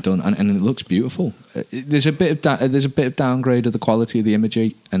 Yeah, and done, and it looks beautiful. There's a bit of downgrade of the quality of the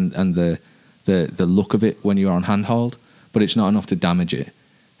imagery and the look of it when you're on handheld, but it's not enough to damage it.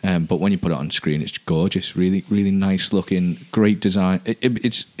 But when you put it on screen, it's gorgeous, really, really nice looking, great design.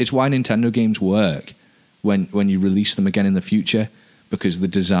 It's why Nintendo games work when you release them again in the future, because the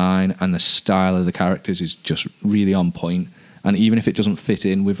design and the style of the characters is just really on point. And even if it doesn't fit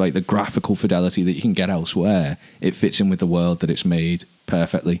in with like the graphical fidelity that you can get elsewhere, it fits in with the world that it's made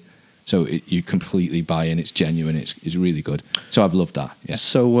perfectly. So you completely buy in. It's genuine. It's really good. So I've loved that. Yeah.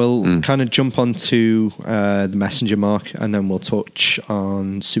 So we'll kind of jump on to the Messenger, Mark, and then we'll touch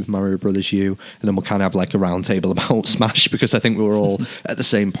on Super Mario Brothers U, and then we'll kind of have like a round table about Smash, because I think we're all at the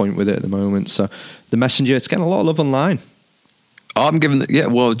same point with it at the moment. So the Messenger, it's getting a lot of love online. I'm giving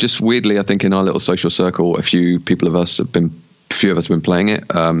well, just weirdly, I think in our little social circle, a few of us have been playing it,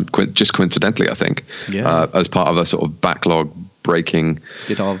 just coincidentally, I think, as part of a sort of backlog breaking.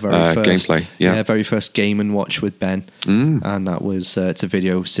 Did our very first gameplay, very first Game and Watch with Ben, and that was it's a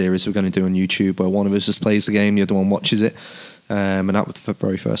video series we're going to do on YouTube where one of us just plays the game, the other one watches it, and that was the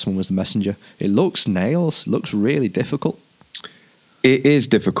very first one was the Messenger. It looks really difficult. It is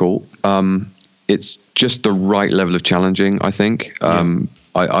difficult. It's just the right level of challenging, I think.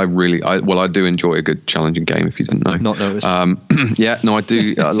 I do enjoy a good challenging game, if you didn't know. Not noticed. I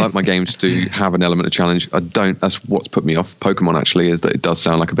do. I like my games to have an element of challenge. That's what's put me off Pokemon, actually, is that it does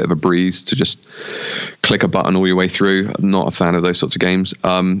sound like a bit of a breeze to just click a button all your way through. I'm not a fan of those sorts of games.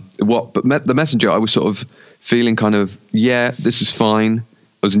 But the Messenger, I was sort of feeling kind of, this is fine.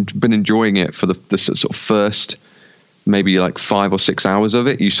 Been enjoying it for the sort of first maybe like 5 or 6 hours of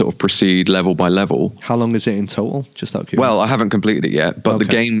it. You sort of proceed level by level. How long is it in total? Just out of curiosity. Well, I haven't completed it yet, but the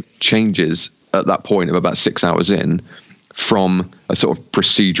game changes at that point of about 6 hours in from a sort of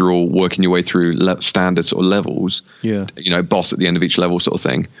procedural working your way through standard sort of levels. Yeah. Boss at the end of each level sort of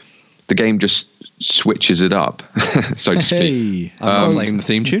thing. The game just switches it up, so to speak. I'm playing the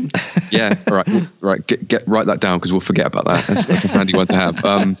theme tune. Yeah, right. Get write that down because we'll forget about that. That's a handy one to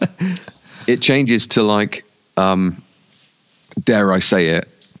have. It changes to like, dare I say it,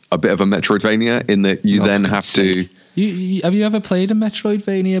 a bit of a Metroidvania in that you then have to. Have you ever played a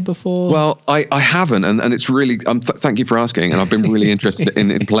Metroidvania before? Well, I haven't, and it's really. Thank you for asking, and I've been really interested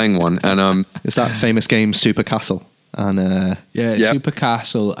in playing one. And it's that famous game Super Castle, and Super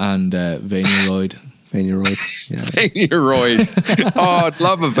Castle and Vanillroid. Vanillroid. Yeah. Vanillroid. Oh, I'd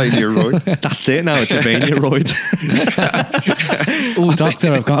love a Vanillroid. That's it now. It's a Vanillroid. Oh,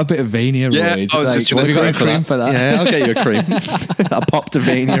 doctor, I've got a bit of Vanillroid. Yeah, I was just have you got a cream for that? Yeah, I'll get you a cream. I popped a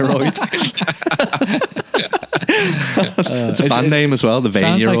Vanillroid. It's a band name as well, the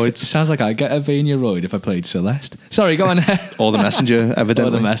Vanillroids. Sounds like I'd get a Vanillroid if I played Celeste. Sorry, go on. Or the Messenger,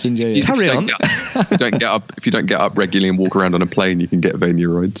 evidently. Or the Messenger, yeah. You carry on. If you don't get up regularly and walk around on a plane, you can get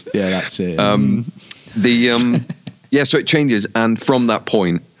Vanillroids. Yeah, that's it. So it changes, and from that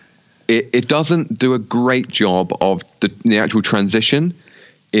point, it doesn't do a great job of the actual transition.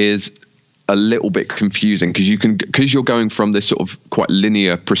 Is a little bit confusing because you're going from this sort of quite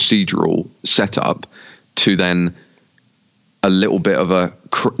linear procedural setup to then there's a little bit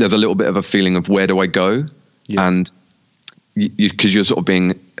of a feeling of where do I go, and because you're sort of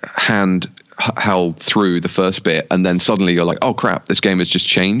being held through the first bit, and then suddenly you're like, oh crap, this game has just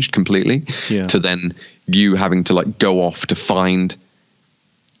changed completely. To then you having to like go off to find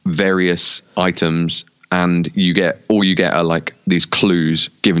various items, and you get are like these clues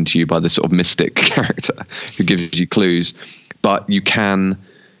given to you by this sort of mystic character who gives you clues, but you can.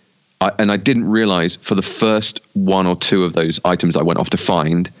 And I didn't realize for the first one or two of those items I went off to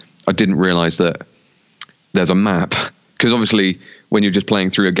find, I didn't realize that there's a map, because obviously when you're just playing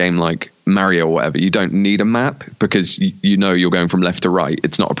through a game like Mario or whatever, you don't need a map because you know you're going from left to right.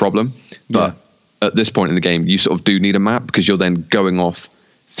 It's not a problem. But at this point in the game, you sort of do need a map because you're then going off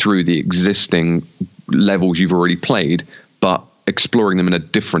through the existing levels you've already played, but exploring them in a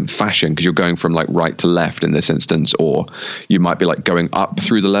different fashion because you're going from like right to left in this instance, or you might be like going up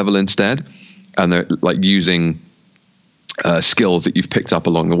through the level instead, and they're like using skills that you've picked up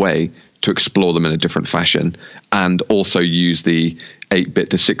along the way to explore them in a different fashion, and also use the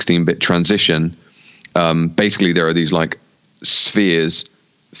 8-bit to 16-bit transition. Basically, there are these like spheres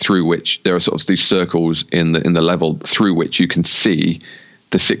through which there are sort of these circles in the level through which you can see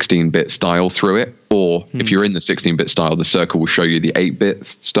the 16-bit style through it, or if you're in the 16-bit style, the circle will show you the 8-bit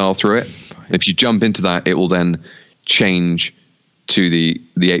style through it. And if you jump into that, it will then change to the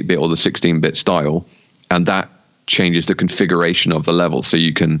 8-bit or the 16-bit style, and that changes the configuration of the level, so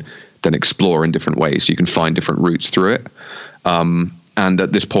you can then explore in different ways. So you can find different routes through it. And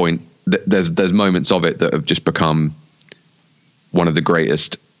at this point, there's moments of it that have just become one of the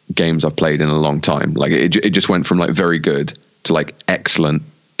greatest games I've played in a long time. Like it just went from like very good to like excellent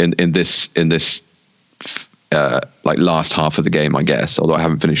in this like last half of the game, I guess, although I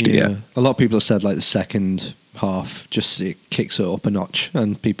haven't finished it yet. A lot of people have said like the second half just it kicks it up a notch,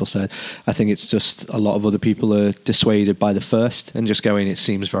 and people said I think it's just a lot of other people are dissuaded by the first and just going, it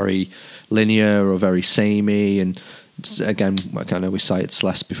seems very linear or very samey, and again, like I know we cited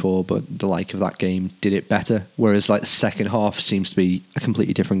Celeste before, but the like of that game did it better. Whereas like the second half seems to be a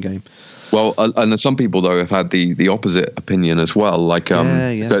completely different game. Well, and some people though have had the opposite opinion as well. Like,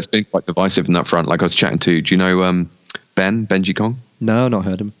 so it's been quite divisive in that front. Like I was chatting to, do you know Benji Kong? No, not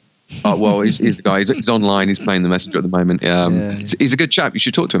heard him. Oh, well, he's the guy. He's online. He's playing the Messenger at the moment. He's a good chap. You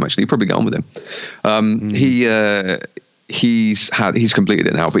should talk to him. Actually, you probably get on with him. He's completed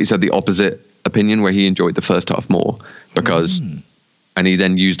it now, but he's had the opposite opinion where he enjoyed the first half more because, and he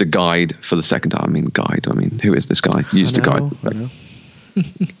then used a guide for the second half. I mean, who is this guy? He used a guide.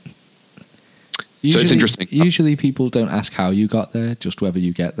 So it's interesting. Usually people don't ask how you got there, just whether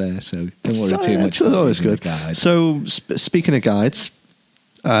you get there. So don't worry too much. It's always good. So speaking of guides,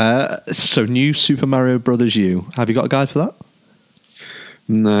 so new Super Mario Brothers U. Have you got a guide for that?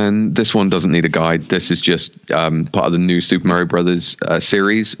 No, this one doesn't need a guide. This is just part of the new Super Mario Brothers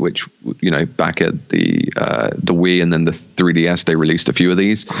series, which, you know, back at the Wii and then the 3DS, they released a few of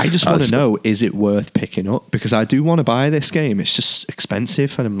these. I just want to know, is it worth picking up? Because I do want to buy this game. It's just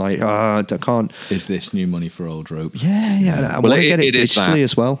expensive, and I'm like, I can't. Is this new money for old rope? Yeah. I want to get it digitally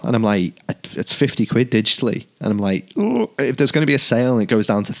as well, and I'm like, it's $50 digitally, and I'm like, if there's going to be a sale and it goes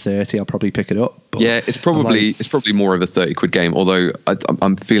down to 30, I'll probably pick it up. But yeah, it's probably more of a $30 game. Although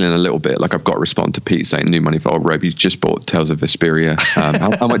I'm feeling a little bit like I've got to respond to Pete saying new money for old rope. He's just bought Tales of Vesperia.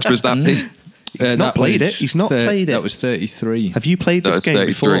 How much was that, Pete? He's not played it. He's not played it. That was 33. Have you played this game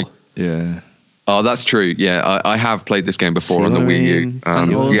 33. Before? Yeah. Oh, that's true. Yeah, I have played this game before on the Wii U.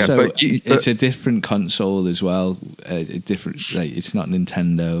 And also, it's a different console as well. Different. Like, it's not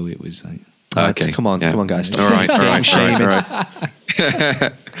Nintendo. It was like. Okay, come on, guys. All right. Just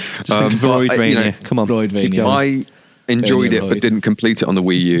think Voidvania. Come on, Voidvania. I enjoyed it, but didn't complete it on the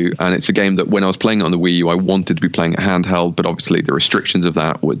Wii U. And it's a game that when I was playing it on the Wii U, I wanted to be playing it handheld, but obviously the restrictions of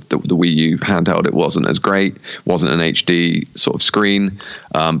that with the Wii U handheld, it wasn't as great. Wasn't an HD sort of screen.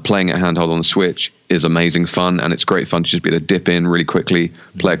 Playing it handheld on the Switch is amazing fun, and it's great fun to just be able to dip in really quickly,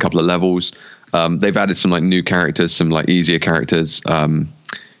 play a couple of levels. They've added some like new characters, some like easier characters.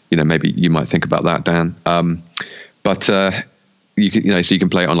 You know, maybe you might think about that, Dan. But you can, so you can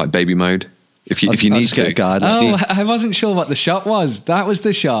play it on like baby mode if you need to. Get a guide. I wasn't sure what the shot was. That was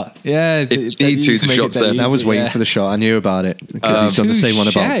the shot. Yeah, if you need to, the shot's there. I was waiting for the shot. I knew about it because he's done the same one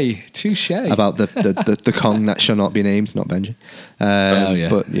about the Kong that shall not be named, not Benji.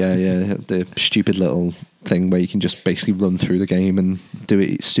 But the stupid little thing where you can just basically run through the game and do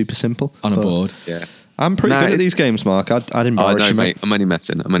it. It's super simple on a board. Yeah. I'm pretty good at these games, Mark. I'd embarrass you, mate. I'm only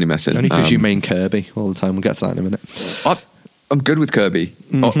messing. Only because you main Kirby all the time. We'll get to that in a minute. I'm good with Kirby,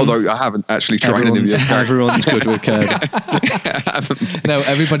 although I haven't actually tried any of the other Everyone's good with Kirby. No,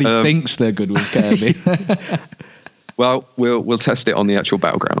 everybody thinks they're good with Kirby. Well, we'll test it on the actual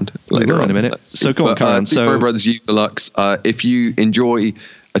battleground later on in a minute. So go on, Colin. Super Mario Brothers U Deluxe. If you enjoy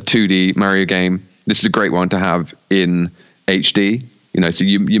a 2D Mario game, this is a great one to have in HD. You know, so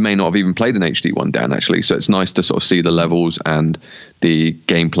you may not have even played an HD one, Dan, actually. So it's nice to sort of see the levels and the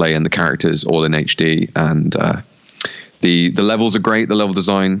gameplay and the characters all in HD. And the levels are great. The level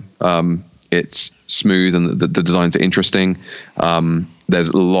design, it's smooth and the designs are interesting. There's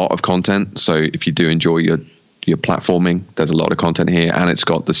a lot of content. So if you do enjoy your platforming, there's a lot of content here. And it's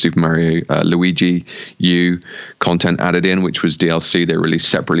got the Super Mario Luigi U content added in, which was DLC they released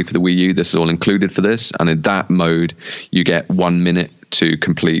separately for the Wii U. This is all included for this. And in that mode, you get 1 minute to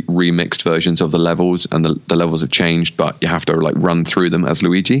complete remixed versions of the levels, and the levels have changed, but you have to like run through them as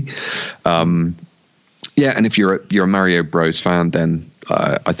Luigi. And if you're a Mario Bros fan, then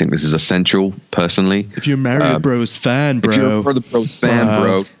I think this is essential. Personally, if you're a Mario Bros fan, bro, if you're a Mario Bros fan,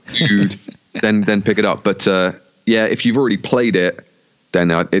 bro, dude, then pick it up. But if you've already played it,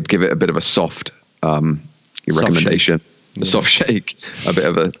 then I'd give it a bit of a soft recommendation. A soft shake, a bit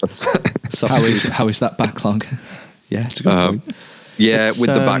of a soft how is that backlog? Yeah, it's a good point. Yeah, with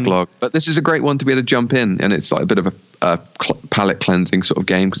the backlog. But this is a great one to be able to jump in, and it's like a bit of a palette cleansing sort of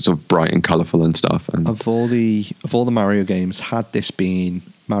game, because it's sort of bright and colourful and stuff. And of all the Mario games, had this been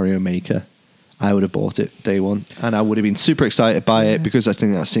Mario Maker, I would have bought it day one, and I would have been super excited by it because I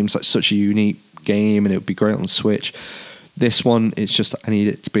think that seems like such a unique game, and it would be great on Switch. This one, it's just I need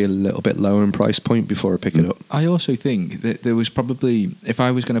it to be a little bit lower in price point before I pick it up. I also think that there was probably, if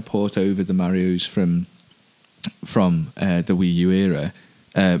I was going to port over the Marios from the Wii U era,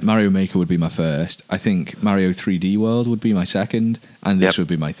 Mario Maker would be my first. I think Mario 3D World would be my second, and this would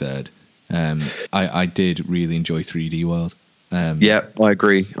be my third. I did really enjoy 3D World. I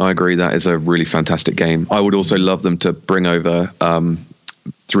agree. That is a really fantastic game. I would also love them to bring over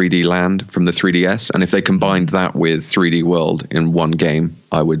 3D Land from the 3DS, and if they combined that with 3D World in one game,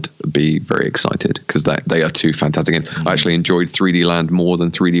 I would be very excited because they are two fantastic games. I actually enjoyed 3D Land more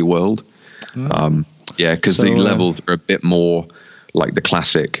than 3D World. Because the levels are a bit more like the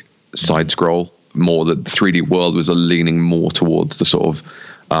classic side scroll. More that the 3D World was leaning more towards the sort of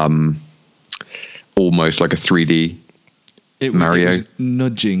almost like a 3D Mario. It was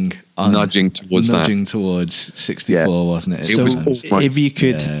nudging towards 64, wasn't it? So if you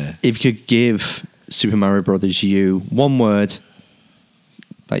could give Super Mario Brothers U one word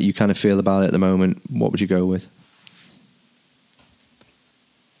that you kind of feel about it at the moment, what would you go with?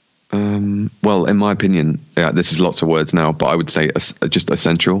 Well, in my opinion, this is lots of words now, but I would say just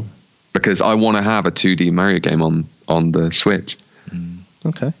essential, because I want to have a 2D Mario game on the Switch.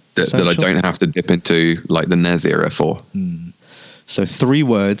 Okay. That I don't have to dip into like the NES era for. So 3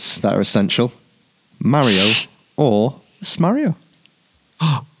 words that are essential: Mario or Smario.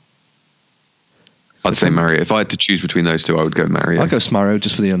 I'd say Mario. If I had to choose between those two, I would go Mario. I'd go Smario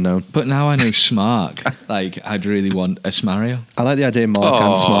just for the unknown. But now I know Smark. Like, I'd really want a Smario. I like the idea of Mark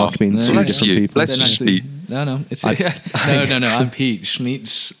and Smark being two different people. Bless you, Speed. No. No. I'm Peach.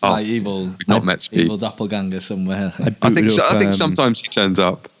 Schmeat's like evil. We've not met Speed. Evil doppelganger somewhere. I think sometimes he turns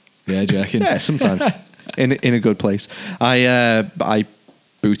up. Yeah, do you reckon? Yeah, sometimes. in a good place. I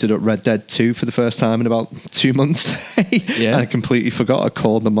booted up Red Dead 2 for the first time in about 2 months today. Yeah. And I completely forgot I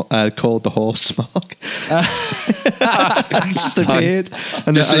called the horse Smark. It just appeared.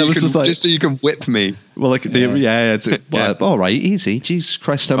 And just so you can whip me. Well, all right, easy. Jesus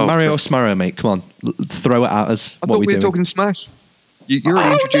Christ. Mario or Smario, mate. Come on. Throw it at us. I thought we were talking Smash. You're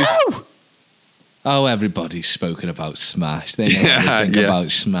introduced. No! Oh, everybody's spoken about Smash. They know everything about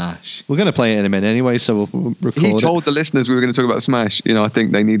Smash. We're going to play it in a minute anyway, so we'll record He told the listeners we were going to talk about Smash. I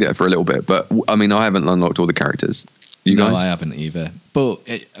think they need it for a little bit. But, I mean, I haven't unlocked all the characters. You guys? No, I haven't either. But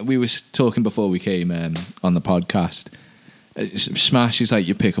we were talking before we came on the podcast. Smash is like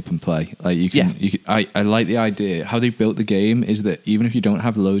you pick up and play. Like you can. I like the idea. How they built the game is that even if you don't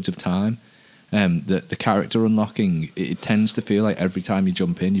have loads of time, the character unlocking, it tends to feel like every time you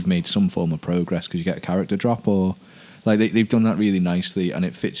jump in, you've made some form of progress because you get a character drop, or like they've done that really nicely, and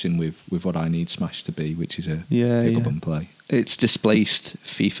it fits in with what I need Smash to be, which is a pick up and play. It's displaced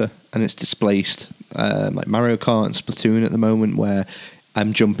FIFA, and it's displaced like Mario Kart and Splatoon at the moment, where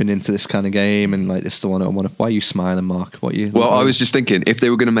I'm jumping into this kind of game, and like this is the one I want to. Why are you smiling, Mark? I was just thinking, if they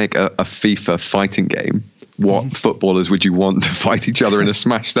were going to make a FIFA fighting game, what footballers would you want to fight each other in a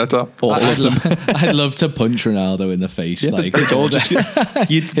Smash setup? I'd love to punch Ronaldo in the face,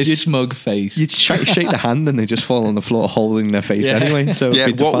 his smug face. You'd shake the hand, and they just fall on the floor holding their face anyway. So what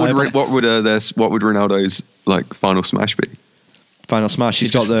would Ronaldo's like final smash be? Final smash.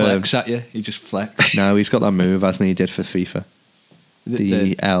 He's got the flex at you. He just flex. No, he's got that move, hasn't he? He did for FIFA.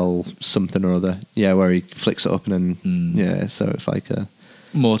 The L something or other, where he flicks it up and then so it's like a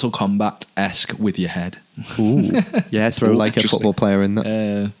Mortal Kombat-esque with your head. Ooh, throw like a football player in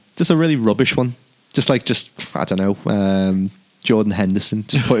that. Just a really rubbish one. Just I don't know, Jordan Henderson.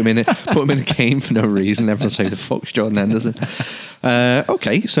 Just put him in a game for no reason. Everyone's like, the fuck's Jordan Henderson?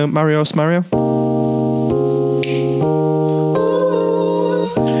 Okay, so Mario Smario.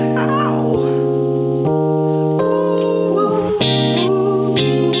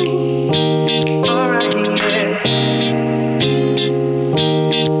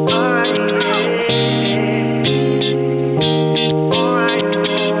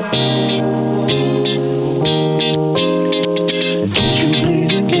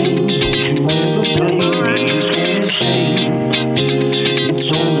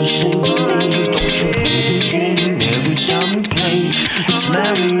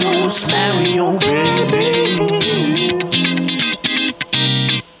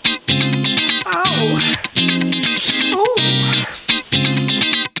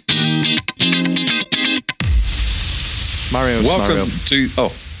 Welcome to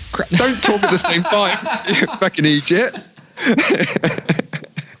crap, don't talk at the same time. You fucking idiot.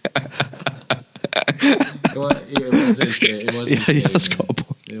 He has got a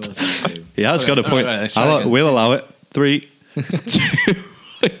point. He has got a point. Right, we'll allow it. 3, 2.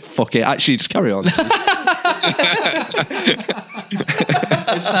 Fuck it. Actually, just carry on. It's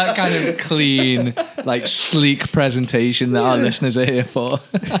that kind of clean, like sleek presentation that our listeners are here for.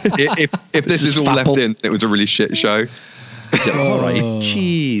 If this is all left in, it was a really shit show. All right,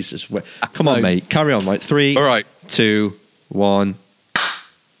 Jesus, come on, mate, carry on. Like 3, all right, 2, 1.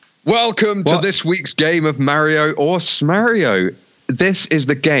 Welcome to this week's game of Mario or Smario. This is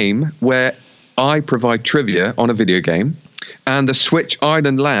the game where I provide trivia on a video game, And the Switch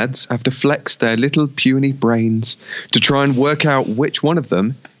Island lads have to flex their little puny brains to try and work out which one of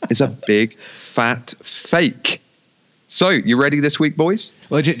them is a big, fat fake. So, you ready this week, boys?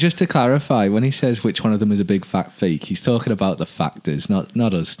 Well, just to clarify, when he says which one of them is a big fat fake, he's talking about the factors, not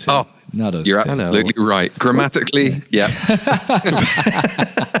us two. Oh, not us. You're two. absolutely right. Grammatically, yeah.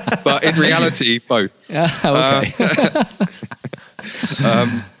 But in reality, both. Okay.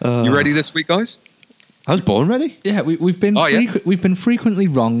 You ready this week, guys? I was born ready. Yeah, we've been yeah. we've been frequently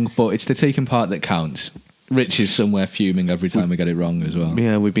wrong, but it's the taking part that counts. Rich is somewhere fuming every time we get it wrong as well.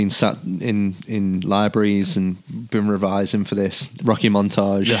 Yeah, we've been sat in libraries and been revising for this Rocky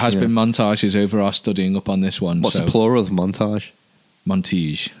montage. There has been montages over our studying up on this one. What's the plural of montage?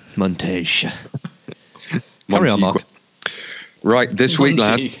 Montage. Montage. Carry on, Mark. Right, this week,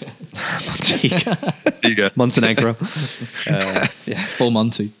 lad. Montiga. Montenegro. Full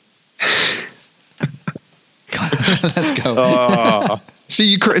Monty. Let's go. See,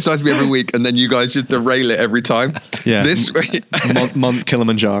 you criticise me every week, and then you guys just derail it every time. Yeah. This week, Mont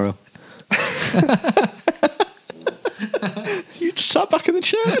Kilimanjaro. You just sat back in the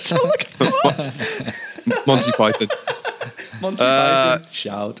chair. It sounded like a thought. Monty Python. Monty Python.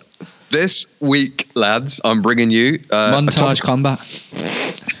 Shout. This week, lads, I'm bringing you montage combat.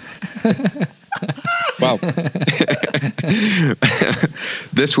 Wow.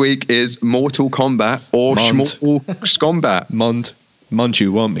 This week is Mortal Kombat or Schmortal Scombat. Mont,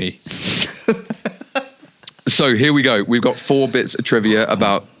 you want me? So here we go. We've got 4 bits of trivia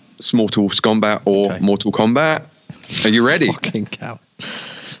about Smortal Scombat or Mortal Kombat. Are you ready? Fucking cow.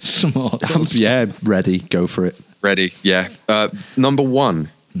 Smart. Yeah, ready. Go for it. Ready, yeah. Number 1.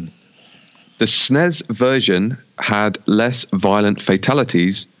 The SNES version had less violent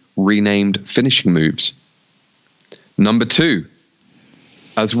fatalities, renamed finishing moves. Number 2.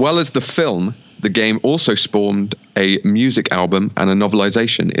 As well as the film, the game also spawned a music album and a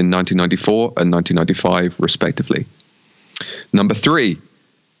novelization in 1994 and 1995, respectively. Number 3.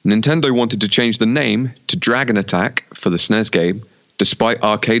 Nintendo wanted to change the name to Dragon Attack for the SNES game, despite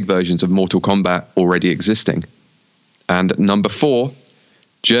arcade versions of Mortal Kombat already existing. And number 4.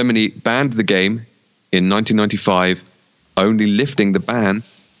 Germany banned the game in 1995, only lifting the ban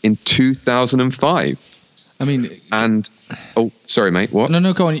in 2005. I mean... And... Oh, sorry, mate. What?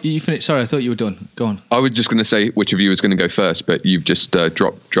 No, go on. You finish. Sorry, I thought you were done. Go on. I was just going to say which of you was going to go first, but you've just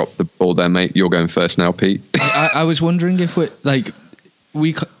dropped the ball there, mate. You're going first now, Pete. I was wondering if we're...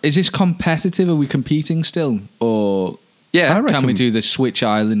 is this competitive? Are we competing still? Or Yeah. can we do the Switch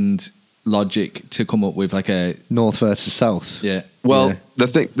Island logic to come up with like a... North versus South. Yeah. Well, the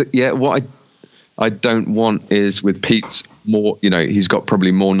thing that, what I don't want is with Pete's more, he's got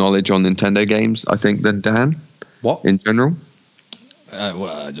probably more knowledge on Nintendo games, I think, than Dan. What? In general.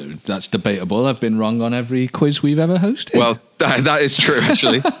 Well, that's debatable. I've been wrong on every quiz we've ever hosted. Well, that is true,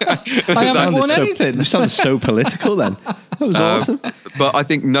 actually. I haven't won anything. You sounded so political then. That was awesome. But I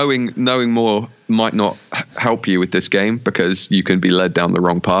think knowing more might not help you with this game because you can be led down the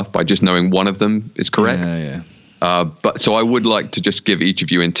wrong path by just knowing one of them is correct. Yeah. But so I would like to just give each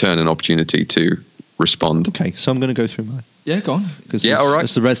of you in turn an opportunity to respond. Okay, so I'm going to go through mine. Yeah, go on. All right.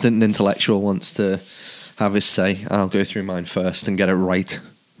 As the resident intellectual wants to have his say, I'll go through mine first and get it right.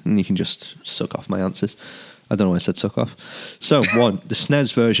 And you can just suck off my answers. I don't know why I said suck off. So, 1. The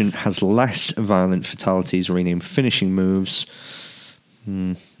SNES version has less violent fatalities, renamed finishing moves.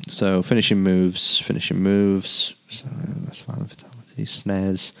 So, finishing moves. So, less violent fatalities.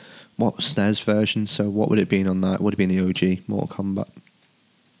 SNES. What SNES version? So, what would it be on that? Would it be in the OG Mortal Kombat?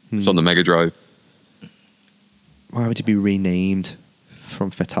 It's on the Mega Drive. Why would it be renamed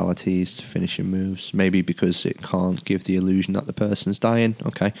from fatalities to finishing moves? Maybe because it can't give the illusion that the person's dying.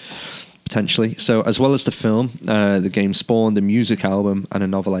 Okay, potentially. So, as well as the film, the game spawned a music album and a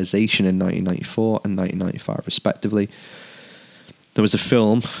novelization in 1994 and 1995, respectively. There was a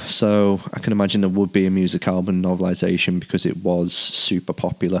film, so I can imagine there would be a music album novelization because it was super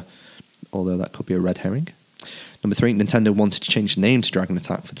popular, although that could be a red herring. Number 3, Nintendo wanted to change the name to Dragon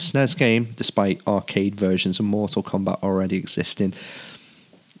Attack for the SNES game, despite arcade versions of Mortal Kombat already existing.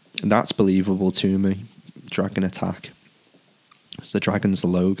 And that's believable to me. Dragon Attack. It's the dragon's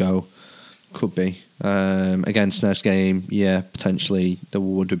logo. Could be. Again, SNES game, yeah, potentially there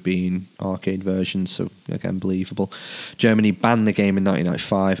would have been arcade versions, so again, believable. Germany banned the game in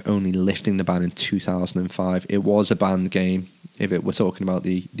 1995, only lifting the ban in 2005. It was a banned game, if we're talking about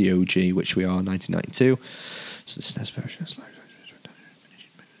the OG, which we are, 1992. So the SNES version is like...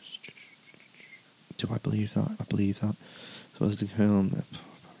 Do I believe that? I believe that. So was the film...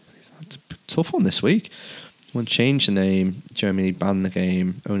 It's a tough one this week. One changed the name. Germany banned the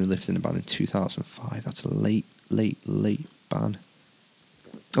game, only lifting the ban in 2005. That's a late late ban.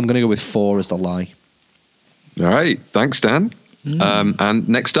 I'm going to go with 4 as the lie. All right. Thanks, Dan. And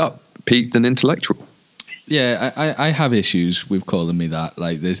next up, Pete, the intellectual. Yeah, I have issues with calling me that.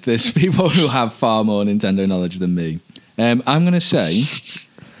 Like, there's people who have far more Nintendo knowledge than me. I'm going to say,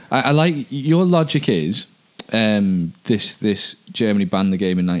 I like your logic is this Germany banned the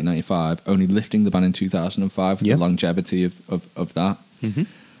game in 1995, only lifting the ban in 2005 with the longevity of that. Mm-hmm.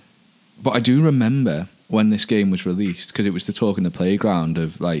 But I do remember when this game was released, because it was the talk in the playground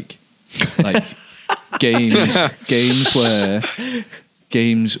of like games were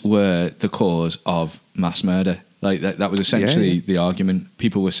the cause of mass murder. Like that was essentially the argument.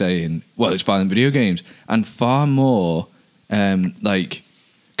 People were saying, well, it's violent video games, and far more like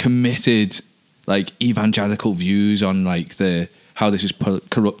committed like evangelical views on like how this is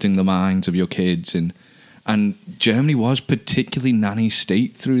corrupting the minds of your kids, and Germany was particularly nanny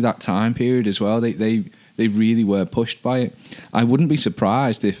state through that time period as well. They really were pushed by it. I wouldn't be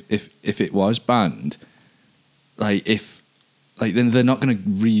surprised if it was banned. Then they're not going to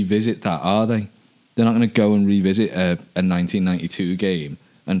revisit that, are they? They're not going to go and revisit a 1992 game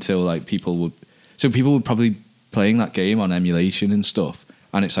until like people would probably playing that game on emulation and stuff,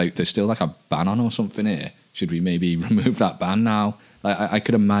 and it's like there's still like a ban on or something here. Should we maybe remove that ban now? Like, I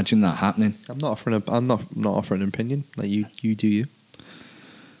could imagine that happening. I'm not offering an opinion. Like you do you.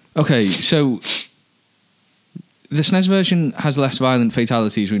 Okay, so the SNES version has less violent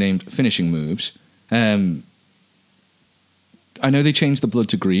fatalities renamed finishing moves. I know they changed the blood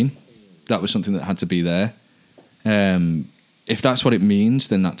to green. That was something that had to be there. If that's what it means,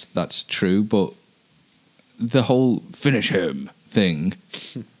 then that's true. But the whole finish him thing,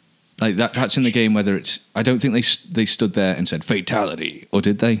 like that's in the game. Whether it's, I don't think they stood there and said fatality, or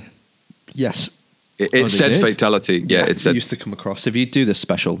did they? Yes, it said fatality. Yeah, it said. Used to come across. If you do this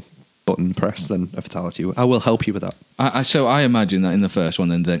special button press, then a fatality. I will help you with that. So I imagine that in the first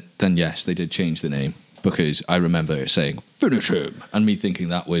one, then yes, they did change the name, because I remember it saying finish him, and me thinking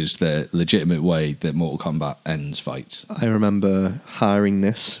that was the legitimate way that Mortal Kombat ends fights. I remember hiring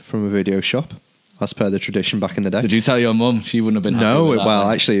this from a video shop, as per the tradition back in the day. Did you tell your mum? She wouldn't have been happy with that, well,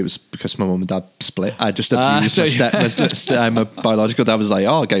 then. Actually, it was because my mum and dad split. I just abused my biological dad was like,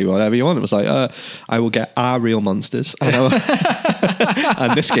 oh, I'll get you whatever you want. It was like, I will get our real monsters. And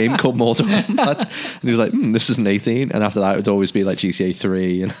this game called Mortal Kombat. And he was like, this isn't 18. And after that, it would always be like GTA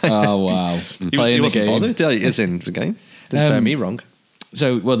 3. And oh, wow. Playing the game. Bothered. It's in the game. Didn't turn me wrong.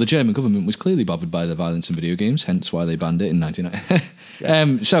 So, well, the German government was clearly bothered by the violence in video games, hence why they banned it in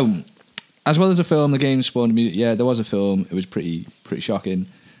 1990. So, as well as a film, the game spawned music. Yeah, there was a film. It was pretty shocking.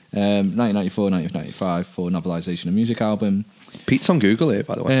 1994, 1995 for novelization of music album. Pete's on Google here,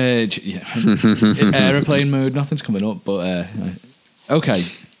 by the way. In aeroplane mode, nothing's coming up. But okay,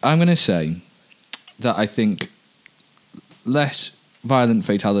 I'm going to say that I think less violent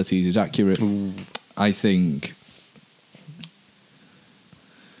fatalities is accurate. Ooh. I think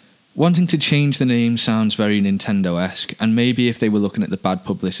wanting to change the name sounds very Nintendo-esque, and maybe if they were looking at the bad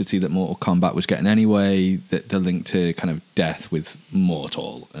publicity that Mortal Kombat was getting anyway, that the link to kind of death with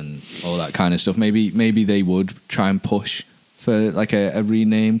mortal and all that kind of stuff, maybe they would try and push for like a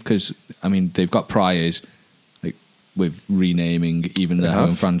rename, because I mean they've got priors like with renaming even their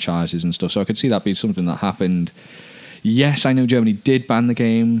home franchises and stuff, so I could see that be something that happened. Yes, I know Germany did ban the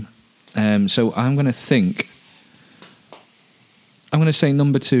game, so I'm going to say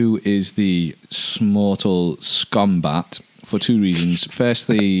number 2 is the Smortal Scombat for 2 reasons.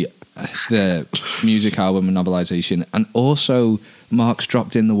 Firstly, the music album and novelization, and also Mark's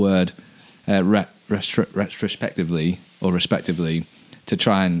dropped in the word retrospectively or respectively to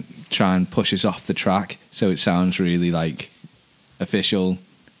try and push us off the track, so it sounds really like official.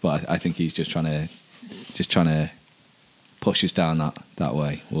 But I think he's just trying to push us down that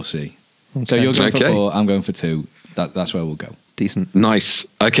way. We'll see. Okay. So you're going for 4, I'm going for 2. That's where we'll go. Decent. Nice.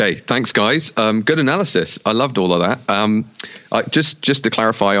 Okay, thanks, guys. Good analysis. I loved all of that. Just to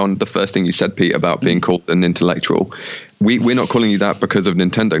clarify on the first thing you said, Pete, about being called an intellectual, we're not calling you that because of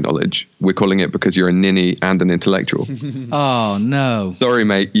Nintendo knowledge. We're calling it because you're a ninny and an intellectual. Oh, no. Sorry,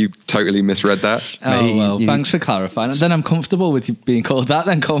 mate. You totally misread that. Oh, well, thanks for clarifying. And then I'm comfortable with you being called that.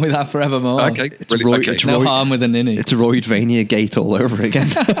 Then call me that forevermore. Okay. It's no harm with a ninny. It's Roidvania Gate all over again.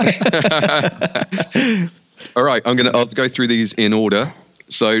 All right, I'll go through these in order.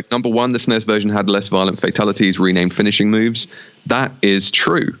 So, number 1, the SNES version had less violent fatalities, renamed finishing moves. That is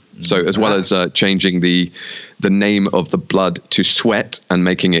true. So, as well as changing the name of the blood to sweat and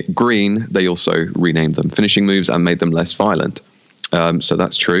making it green, they also renamed them finishing moves and made them less violent. So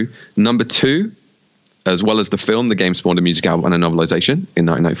that's true. Number 2, as well as the film, the game spawned a music album and a novelization in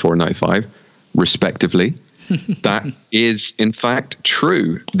 1994 and 1995, respectively. That is, in fact,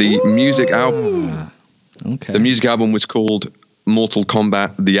 true. The music album. Okay. The music album was called Mortal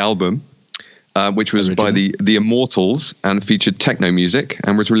Kombat: The Album, which was by the Immortals and featured techno music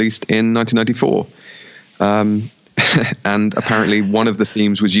and was released in 1994. And apparently, one of the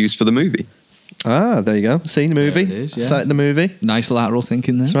themes was used for the movie. Ah, there you go. Seen the movie. There it is, yeah. Sight the movie. Nice lateral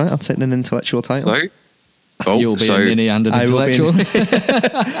thinking there. That's right. I'll take an intellectual title. You'll be a ninny and an I will be intellectual.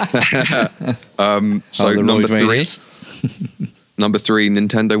 Number three,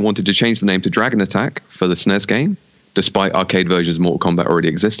 Nintendo wanted to change the name to Dragon Attack for the SNES game, despite arcade versions of Mortal Kombat already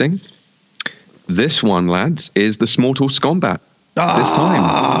existing. This one, lads, is the Smortal Kombat. This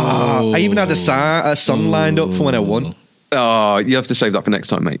time. I even had a song lined up for when I won. Oh, you have to save that for next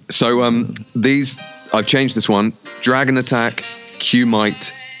time, mate. So I've changed this one. Dragon Attack,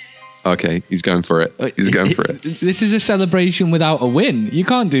 Q-Might. Okay, he's going for it. He's going for it. This is a celebration without a win. You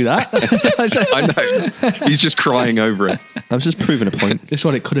can't do that. I know. He's just crying over it. I was just proving a point. This is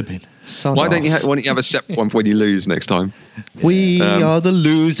what it could have been. Why don't you have a separate one for when you lose next time? We are the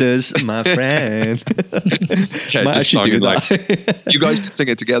losers, my friend. Okay, Might just actually do singing that. you guys could sing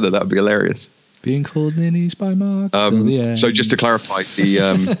it together. That would be hilarious. Being called ninnies by Mark. So just to clarify,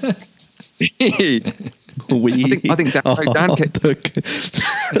 the I think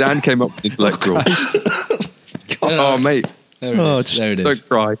Dan came up with intellectual. Oh, mate. There it is. There it is. Don't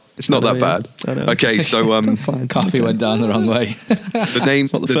cry. It's not that bad. Okay, so Coffee went down the wrong way. the name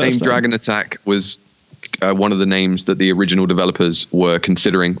Dragon Attack was one of the names that the original developers were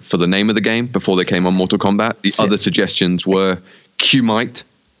considering for the name of the game before they came on Mortal Kombat. The other suggestions were Q-Might,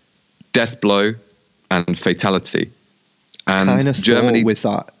 Death Blow, and Fatality. And kind of Germany with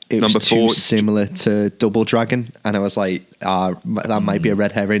that. It was too similar to Double Dragon, and I was like, that might be a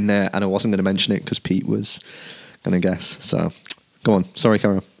red herring there, and I wasn't going to mention it because Pete was going to guess. So, go on. Sorry,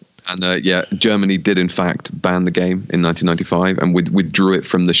 Karen. And Germany did in fact ban the game in 1995 and withdrew it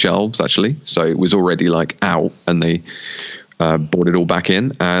from the shelves, actually. So it was already out, and they brought it all back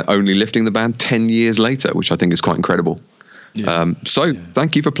in, only lifting the ban 10 years later, which I think is quite incredible. Yeah.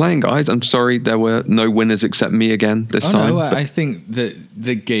 Thank you for playing, guys. I'm sorry there were no winners except me again this time. No, I think that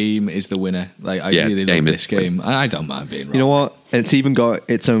the game is the winner. I really love this game. I don't mind being wrong. You know what? It's even got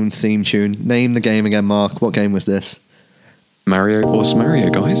its own theme tune. Name the game again, Mark. What game was this? Mario or Smario,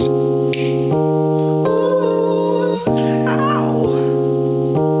 guys?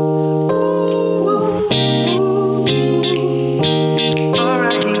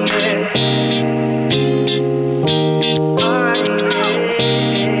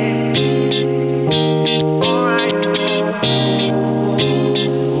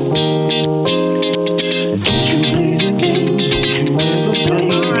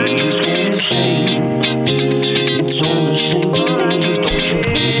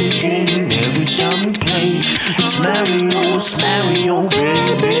 Mario,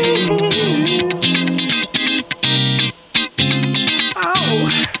 baby.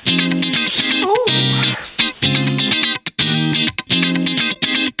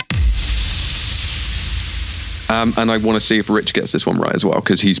 And I want to see if Rich gets this one right as well,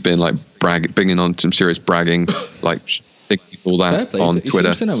 because he's been bringing on some serious bragging, all that on Twitter.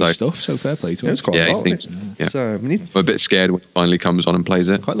 He seems to know his stuff, so fair play to him. Quite he seems. Yeah. So I'm a bit scared when he finally comes on and plays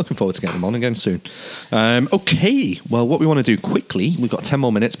it. Quite looking forward to getting him on again soon. Okay, well, what we want to do quickly, we've got 10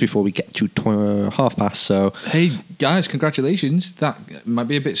 more minutes before we get to 1:30. So, hey guys, congratulations! That might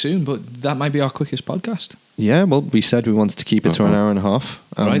be a bit soon, but that might be our quickest podcast. Yeah, well, we said we wanted to keep it to an hour and a half.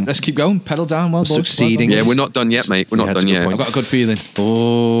 Right, let's keep going. Pedal down, well, succeeding. Yeah, we're not done yet, mate. We're not done yet. I've got a good feeling.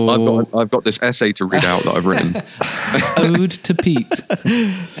 Oh, I've got this essay to read out that I've written. Ode to Pete,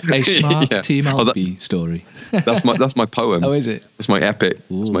 a smart Team Alfie story. That's my poem. Oh, is it? It's my epic.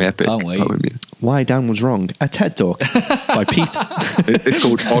 Ooh, it's my epic can't wait. poem. Yeah. Why Dan Was Wrong, a TED Talk by Pete. It's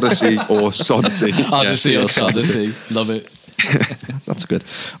called Odyssey or Sodyssey. Odyssey or Sodyssey. Love it. That's good.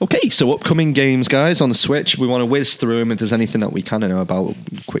 Okay, so upcoming games, guys, on the Switch. We want to whiz through them. If there's anything that we kind of know about,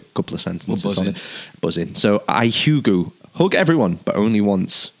 quick couple of sentences on it. Buzzing. So, Hugo, hug everyone, but only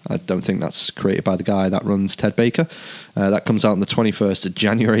once. I don't think that's created by the guy that runs Ted Baker. That comes out on the 21st of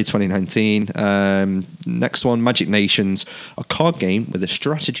January 2019. Next one, Magic Nations, a card game with a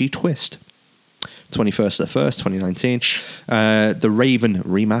strategy twist. 21st of the 1st, 2019. The Raven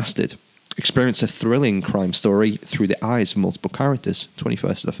Remastered. Experience a thrilling crime story through the eyes of multiple characters.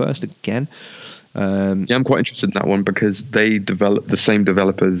 21st of the 1st again. I'm quite interested in that one because they developed, the same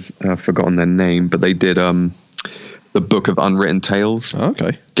developers, I've forgotten their name, but they did the Book of Unwritten Tales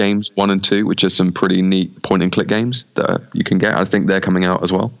games 1 and 2, which are some pretty neat point and click games that you can get. I think they're coming out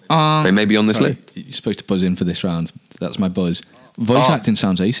as well. They may be on this list. You're supposed to buzz in for this round. That's my buzz. Voice acting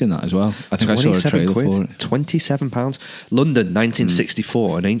sounds ace in that as well. I think I saw a trailer for it. £27. London,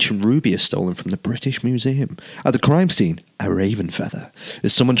 1964. An ancient ruby is stolen from the British Museum. At the crime scene, a raven feather.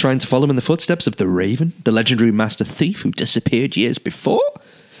 Is someone trying to follow in the footsteps of the Raven, the legendary master thief who disappeared years before?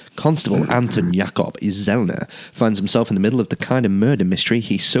 Constable Anton Jakob Zellner finds himself in the middle of the kind of murder mystery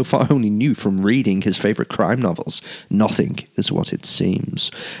he so far only knew from reading his favourite crime novels. Nothing is what it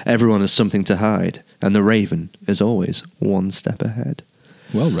seems. Everyone has something to hide, and the Raven is always one step ahead.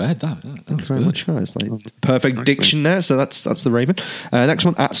 Well read. That Thank you very much, guys. Perfect diction there. So that's the Raven. Next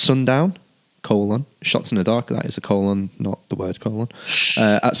one, At Sundown. : Shots in the dark. That is a colon, not the word colon.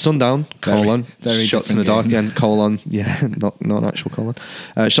 At sundown: very shots in the dark again, yeah, not an actual colon.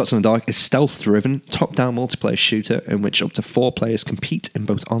 Shots in the dark is stealth-driven, top-down multiplayer shooter in which up to 4 players compete in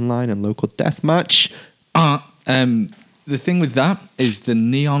both online and local deathmatch. The thing with that is the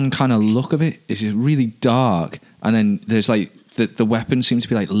neon kind of look of it is really dark, and then there's like the weapons seem to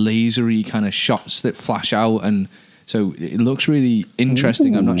be like lasery kind of shots that flash out, and so it looks really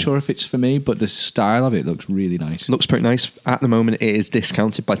interesting. Ooh. I'm not sure if it's for me, but the style of it looks really nice. Looks pretty nice. At the moment, it is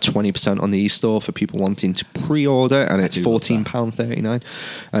discounted by 20% on the eStore for people wanting to pre-order, and it's £14.39.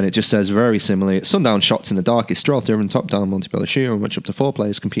 And it just says very similarly, Sundown Shots in the Dark is stealth-driven, top-down multiplayer shooter in which up to 4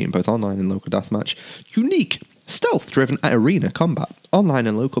 players compete in both online and local deathmatch. Unique, stealth-driven arena combat, online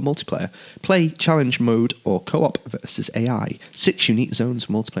and local multiplayer, play, challenge mode, or co-op versus AI. 6 unique zones of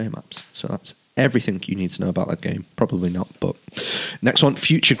multiplayer maps. So that's everything you need to know about that game. Probably not, but next one,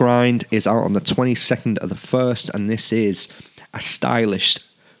 Future Grind, is out on the 22nd of the 1st, and this is a stylish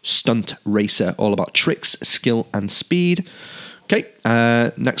stunt racer all about tricks, skill, and speed. Okay,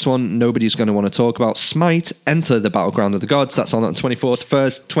 next one, nobody's going to want to talk about. Smite, Enter the Battleground of the Gods. That's on 24th,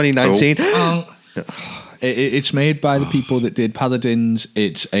 1st, 2019. It's made by the people that did Paladins.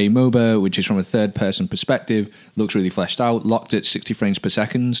 It's a MOBA, which is from a third-person perspective. Looks really fleshed out, locked at 60 frames per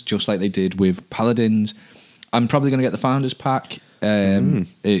second, just like they did with Paladins. I'm probably going to get the Founders Pack.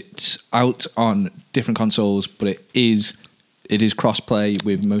 It's out on different consoles, but it is cross-play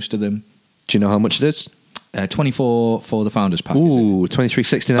with most of them. Do you know how much it is? 24 for the Founders Pack. Ooh,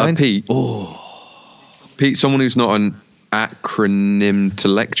 $23.69. Pete, someone who's not an acronym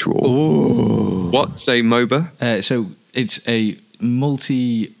intellectual. Ooh. What's a MOBA? So it's a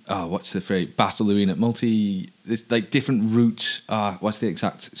what's the phrase? Battle arena. There's like different routes. What's the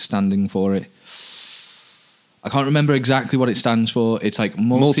exact standing for it? I can't remember exactly what it stands for. It's like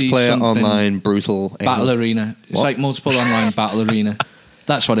multiplayer online brutal battle arena. It's like multiple online battle arena.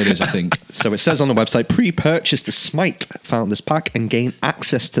 That's what it is, I think. So it says on the website, pre-purchase the Smite Founders Pack and gain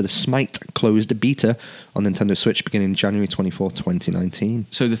access to the Smite closed beta on Nintendo Switch beginning January 24, 2019.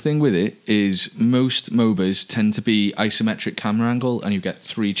 So the thing with it is most MOBAs tend to be isometric camera angle, and you get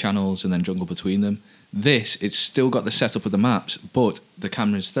 3 channels and then juggle between them. This, it's still got the setup of the maps, but the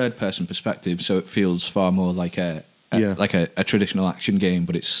camera's third-person perspective, so it feels far more like a traditional action game,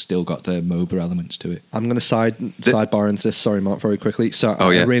 but it's still got the MOBA elements to it. I'm going to sidebar into this, sorry Mark, very quickly. So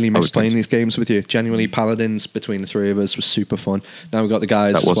I really miss playing these games with you. Genuinely, Paladins between the 3 of us was super fun. Now we've got the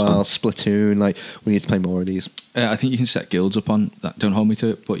guys as well, fun. Splatoon, like we need to play more of these. I think you can set guilds up on that. Don't hold me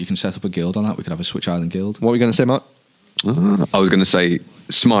to it, but you can set up a guild on that. We could have a Switch Island guild. What were you going to say, Mark? I was going to say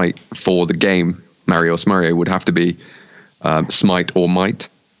Smite for the game Mario would have to be Smite or Might.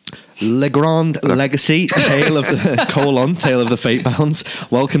 Legrand Legacy, Tale of the Fatebounds.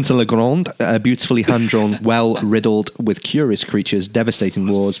 Welcome to Legrand, beautifully hand-drawn, well-riddled with curious creatures, devastating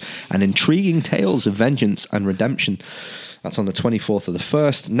wars, and intriguing tales of vengeance and redemption. That's on the 24th of the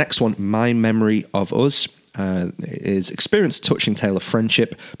 1st. Next one, My Memory of Us, is experience a touching tale of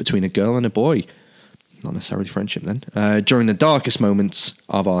friendship between a girl and a boy. Not necessarily friendship then, during the darkest moments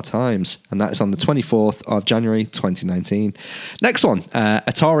of our times. And that is on the 24th of January 2019. Next one,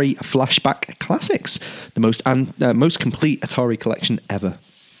 Atari Flashback Classics, the most complete Atari collection ever.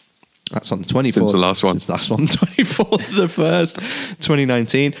 That's on the 24th. Since the last one. 24th of the 1st,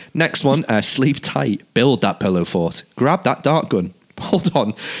 2019. Next one, Sleep Tight, build that pillow fort. Grab that dart gun. Hold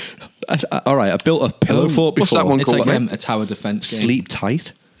on. All right, I built a pillow fort before. What's that one it's called? It's like a tower defense game. Sleep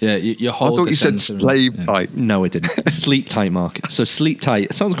Tight? Yeah, you hold. I thought you said slave tight. No, it didn't. Sleep tight, Mark. So sleep tight.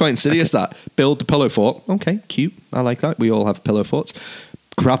 It sounds quite insidious. That build the pillow fort. Okay, cute. I like that. We all have pillow forts.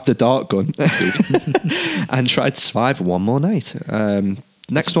 Grab the dart gun and try to survive one more night.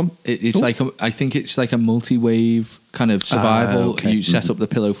 Next one. It's I think it's like a multi-wave kind of survival. Okay. You set up the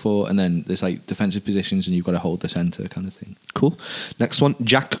pillow fort, and then there's like defensive positions, and you've got to hold the center kind of thing. Cool. Next one,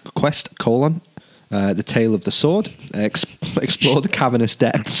 Jack Quest : The Tale of the Sword. Explore the cavernous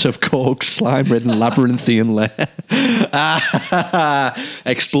depths of Korg's slime-ridden labyrinthian lair.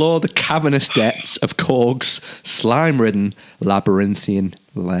 Explore the cavernous depths of Korg's slime-ridden labyrinthian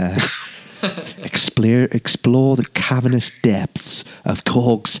lair. Explore the cavernous depths of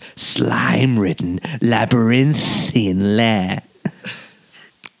Korg's slime-ridden labyrinthian lair.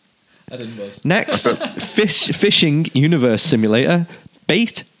 I didn't buzz. Next, fishing universe simulator.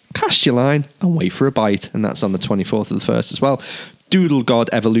 Bait, cast your line, and wait for a bite. And that's on the 24th of the 1st as well. Doodle God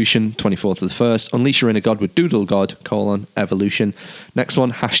Evolution, 24th of the 1st. Unleash your inner god with Doodle God, Evolution. Next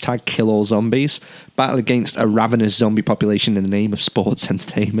one, hashtag kill all zombies. Battle against a ravenous zombie population in the name of sports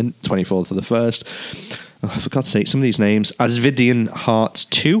entertainment, 24th of the 1st. Oh, for God's sake, some of these names. Asvidian Hearts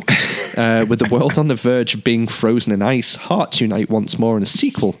 2, with the world on the verge of being frozen in ice. Heart Unite once more in a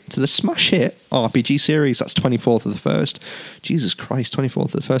sequel to the smash hit RPG series. That's 24th of the 1st. Jesus Christ,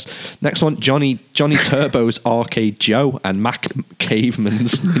 24th of the 1st. Next one, Johnny Turbo's Arcade Joe and Mac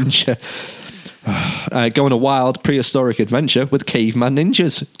Caveman's Ninja. Go on a wild prehistoric adventure with caveman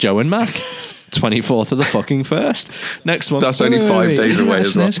ninjas, Joe and Mac. 24th of the fucking 1st. Next one. That's only 5 days Isn't away that a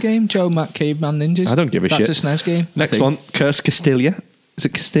as well. SNES game? Joe Mac Caveman Ninjas? I don't give a shit. That's a SNES game. Next one, Curse Castilla. Is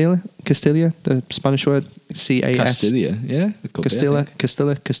it Castilla? Castilla, the Spanish word? C-A-S. Castilla, yeah. It could be, I think.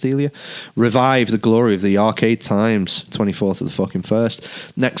 Castilla. Revive the glory of the arcade times. 24th of the fucking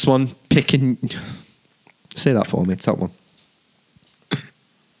 1st. Next one, say that for me. It's that one.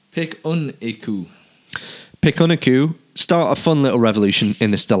 Pick Uniku. Pick Uniku. Start a fun little revolution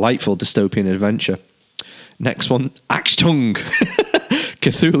in this delightful dystopian adventure. Next one, Achtung!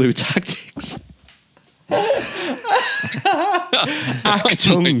 Cthulhu Tactics.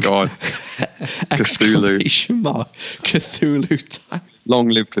 Achtung! God. Cthulhu. Exclamation mark. Cthulhu Tactics. Long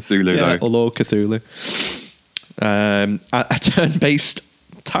live Cthulhu, Yeah, though. Lord Cthulhu. A turn-based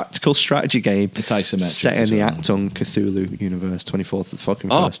tactical strategy game. It's isometric set in as the well. Acton Cthulhu universe. 24th of the fucking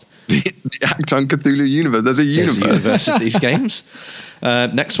Oh, 1st. the Acton Cthulhu universe. There's a There's universe. a universe of these games.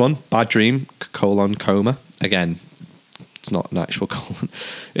 Next one, Bad Dream, Coma. Again, it's not an actual colon.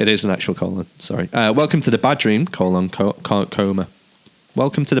 It is an actual colon, sorry. Welcome to the Bad Dream, Coma.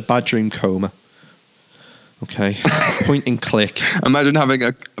 Welcome to the Bad Dream Coma. Okay. Point and click. Imagine having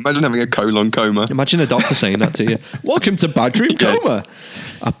a colon coma. Imagine a doctor saying that to you. Welcome to Bad Dream Yeah. Coma.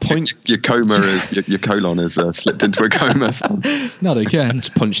 A point. Your coma is your colon is slipped into a coma. Not again. It's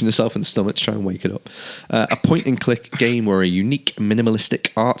punching yourself in the stomach to try and wake it up. A point and click game where a unique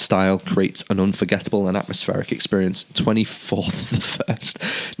minimalistic art style creates an unforgettable and atmospheric experience. 24th of the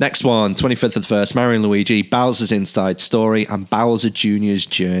 1st. Next one, 25th of the 1st. Mario and Luigi, Bowser's Inside Story and Bowser Jr.'s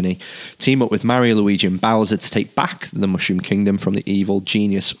Journey. Team up with Mario, Luigi and Bowser to take back the Mushroom Kingdom from the evil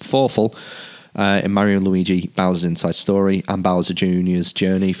genius Forful. In Mario and Luigi, Bowser's Inside Story and Bowser Jr.'s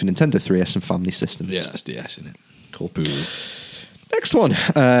Journey for Nintendo 3DS and Family Systems. Yeah, that's DS, isn't it? Cool. Next one,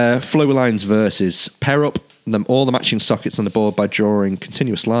 Flow Lines Versus. Pair up all the matching sockets on the board by drawing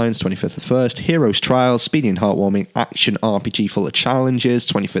continuous lines, 25th of the 1st. Heroes Trials, speedy and heartwarming action RPG full of challenges,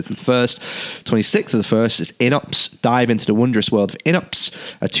 25th of the 1st. 26th of the 1st is In-Ups. Dive into the wondrous world of In-Ups,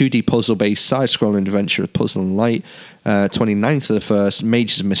 a 2D puzzle-based side-scrolling adventure of puzzle and light. 29th of the 1st,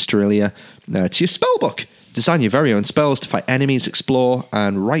 Mages of Mysteria. To your spellbook. Design your very own spells to fight enemies, explore,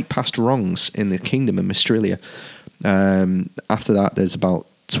 and right past wrongs in the Kingdom of Mysteria. After that, there's about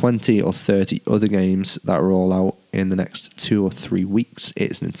 20 or 30 other games that are all out in the next 2 or 3 weeks.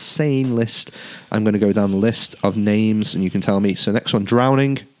 It's an insane list. I'm going to go down the list of names and you can tell me. So next one,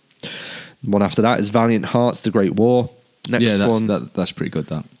 Drowning. One after that is Valiant Hearts, The Great War. Next one. That's pretty good,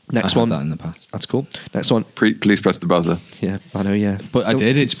 that. Next I one. had that in the past. That's cool. Next one. Please press the buzzer. Yeah, I know, yeah. But I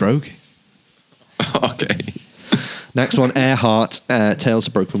did, it's broke. Okay. Next one, Earhart, Tales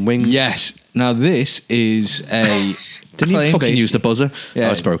of Broken Wings. Yes. Now this is a... Didn't you fucking use the buzzer? Yeah,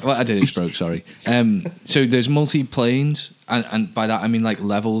 Oh, it's broke. Well, I did. It's broke. Sorry. So there's multi-planes, and by that I mean like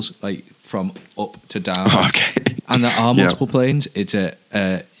levels, like from up to down. Okay. And there are Yeah. multiple planes. It's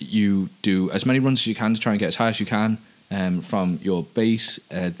you do as many runs as you can to try and get as high as you can from your base.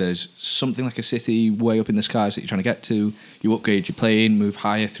 There's something like a city way up in the skies that you're trying to get to. You upgrade your plane, move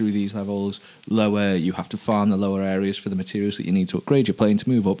higher through these levels. Lower, you have to farm the lower areas for the materials that you need to upgrade your plane to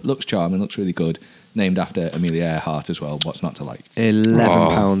move up. Looks charming, looks really good. Named after Amelia Earhart as well. What's not to like?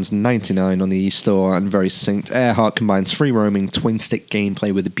 £11.99 on the eStore and very succinct. Earhart combines free roaming twin stick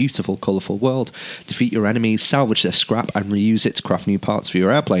gameplay with a beautiful, colourful world. Defeat your enemies, salvage their scrap, and reuse it to craft new parts for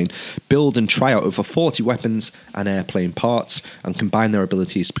your airplane. Build and try out over 40 weapons and airplane parts, and combine their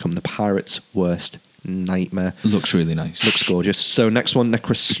abilities to become the pirate's worst nightmare. Looks really nice. Looks gorgeous. So next one,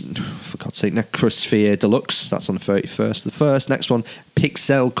 for God's sake, Necrosphere Deluxe. That's on the 31st. The first. Next one,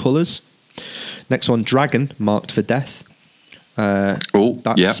 Pixel Colours. Next one, Dragon, Marked for Death. Yeah.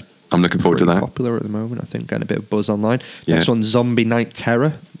 I'm looking forward to that. Popular at the moment, I think, getting a bit of buzz online. Yeah. Next one, Zombie Night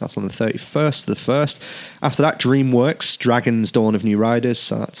Terror. That's on the 31st, the 1st. After that, DreamWorks, Dragon's Dawn of New Riders.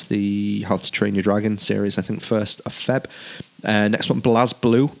 So that's the How to Train Your Dragon series, I think, 1st of Feb. Next one,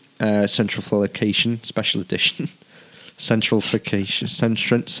 BlazBlue, Centrification Special Edition. Central Fiction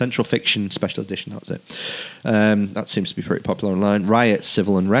Special Edition, that was it. That seems to be pretty popular online. Riot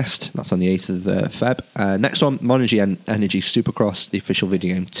Civil Unrest, that's on the 8th of Feb. Next one, Monergy Energy Supercross, the official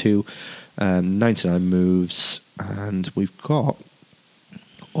video game 2, 99 moves, and we've got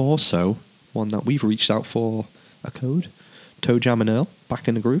also one that we've reached out for a code, Toe Jam and Earl, Back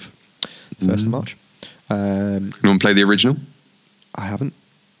in the Groove, 1st of March. You want to play the original? I haven't.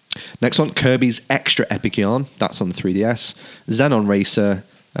 Next one, Kirby's Extra Epic Yarn. That's on the 3DS. Xenon Racer.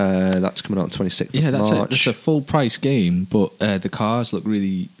 That's coming out on 26th of March. That's a full price game, but the cars look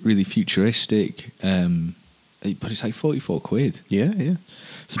really, really futuristic. But it's like 44 quid. Yeah.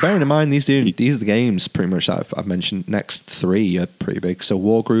 So bearing in mind, these are the games pretty much that I've mentioned. Next 3 are pretty big. So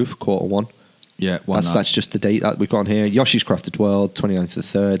Wargroove, Q1. Yeah, that's just the date that we've got on here. Yoshi's Crafted World, 29th to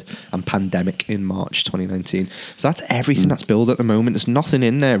the 3rd, and Pandemic in March 2019. So that's everything that's billed at the moment. There's nothing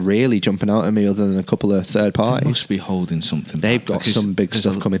in there really jumping out at me other than a couple of third parties. They must be holding something back. They've got some big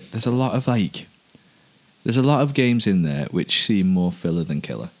stuff coming. There's a lot of games in there which seem more filler than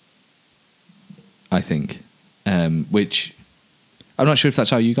killer, I think. Which I'm not sure if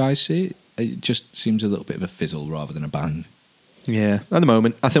that's how you guys see it. It just seems a little bit of a fizzle rather than a bang. Yeah, at the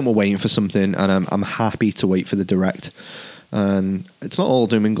moment, I think we're waiting for something, and I'm happy to wait for the direct. And it's not all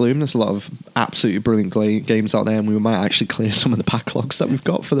doom and gloom. There's a lot of absolutely brilliant games out there, and we might actually clear some of the backlogs that we've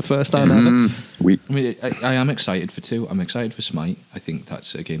got for the first time ever. I am excited for 2. I'm excited for Smite. I think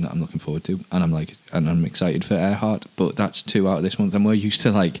that's a game that I'm looking forward to, and I'm excited for Earhart. But that's 2 out of this month, and we're used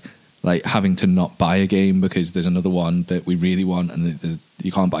to like having to not buy a game because there's another one that we really want, and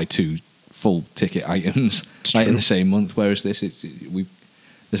you can't buy 2 full ticket items in the same month. Whereas this,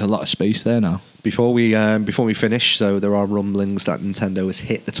 there's a lot of space there now. Before we finish, so there are rumblings that Nintendo has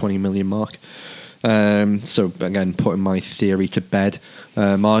hit the 20 million mark. So again, putting my theory to bed.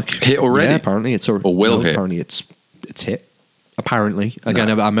 Mark, hit already? Yeah, apparently it's or will hit. Apparently it's hit. Apparently, again,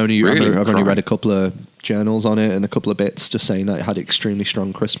 I've only read a couple of journals on it and a couple of bits just saying that it had extremely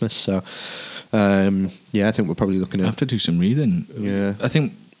strong Christmas. So I think we're probably looking at. I have to do some reading. Yeah, I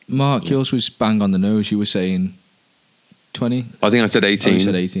think. Mark, yours was bang on the nose. You were saying 20? I think I said 18. Oh, you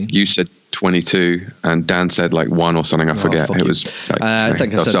said 18. You said 22, and Dan said like 1 or something. I forget. It was like, I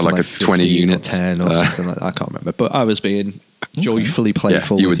think I said like a 20 units. Or 10 or something like that. I can't remember. But I was being joyfully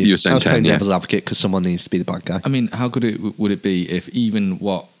playful. You with were saying I was 10, playing devil's advocate because someone needs to be the bad guy. I mean, how good would it be if even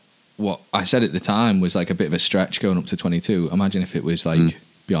what I said at the time was like a bit of a stretch going up to 22? Imagine if it was like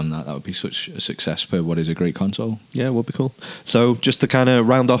beyond that. That would be such a success for what is a great console. Yeah, it would be cool. So just to kind of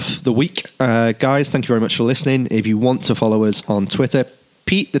round off the week, guys, thank you very much for listening. If you want to follow us on Twitter,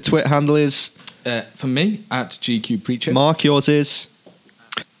 Pete, the Twitter handle is? For me, at GQ Preacher. Mark, yours is?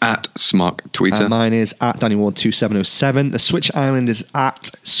 At Smark Tweeter. And mine is at Danny Ward 2707. The Switch Island is at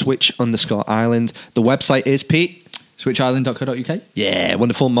Switch_Island. The website is, Pete? SwitchIsland.co.uk. Yeah,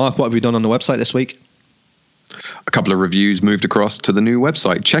 wonderful. Mark, what have you done on the website this week? A couple of reviews moved across to the new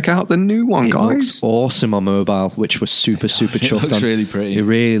website. Check out the new one, guys. It looks awesome on mobile, which was super chuffed on. It looks really pretty. It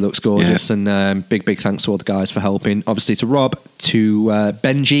really looks gorgeous. Yeah. And big thanks to all the guys for helping. Obviously to Rob, to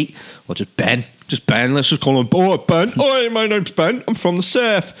Benji, or just Ben. Just Ben. Let's just call him Ben. Oh, my name's Ben. I'm from the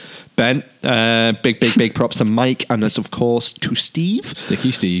surf. Ben. Big props to Mike, and that's of course to Steve.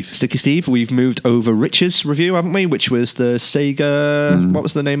 Sticky Steve. We've moved over Rich's review, haven't we? Which was the Sega. What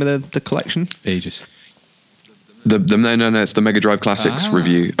was the name of the collection? Ages. No, it's the Mega Drive Classics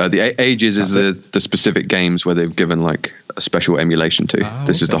review. The Ages is the specific games where they've given like a special emulation to.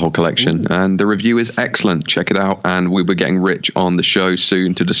 This is the whole collection. Ooh. And the review is excellent. Check it out. And we'll be getting Rich on the show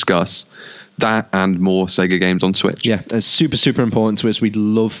soon to discuss that and more Sega games on Switch. Yeah, it's super important to us. We'd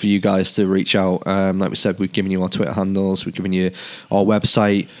love for you guys to reach out. Like we said, we've given you our Twitter handles, we've given you our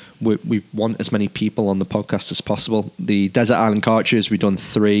website. We want as many people on the podcast as possible. The Desert Island cartridges, we've done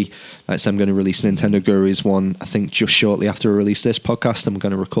 3. Like I said, I'm going to release Nintendo Gurus one, I think, just shortly after we release this podcast. I'm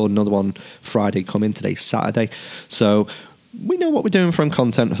going to record another one Friday coming. Today's Saturday. So we know what we're doing from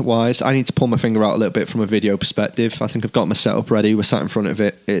content-wise. I need to pull my finger out a little bit from a video perspective. I think I've got my setup ready. We're sat in front of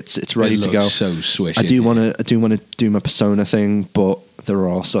it. It's ready to go. So swishy. I do want to do my Persona thing, but there are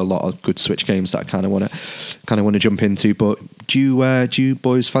also a lot of good Switch games that I kind of want to jump into. But do you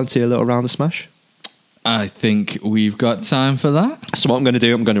boys fancy a little round of Smash? I think we've got time for that. So what I'm going to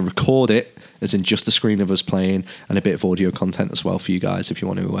do, I'm going to record it, as in just the screen of us playing, and a bit of audio content as well for you guys if you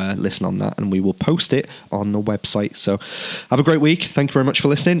want to listen on that, and we will post it on the website. So have a great week. Thank you very much for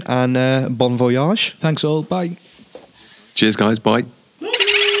listening, and bon voyage. Thanks all. Bye. Cheers, guys. Bye.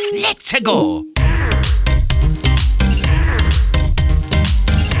 Let's go.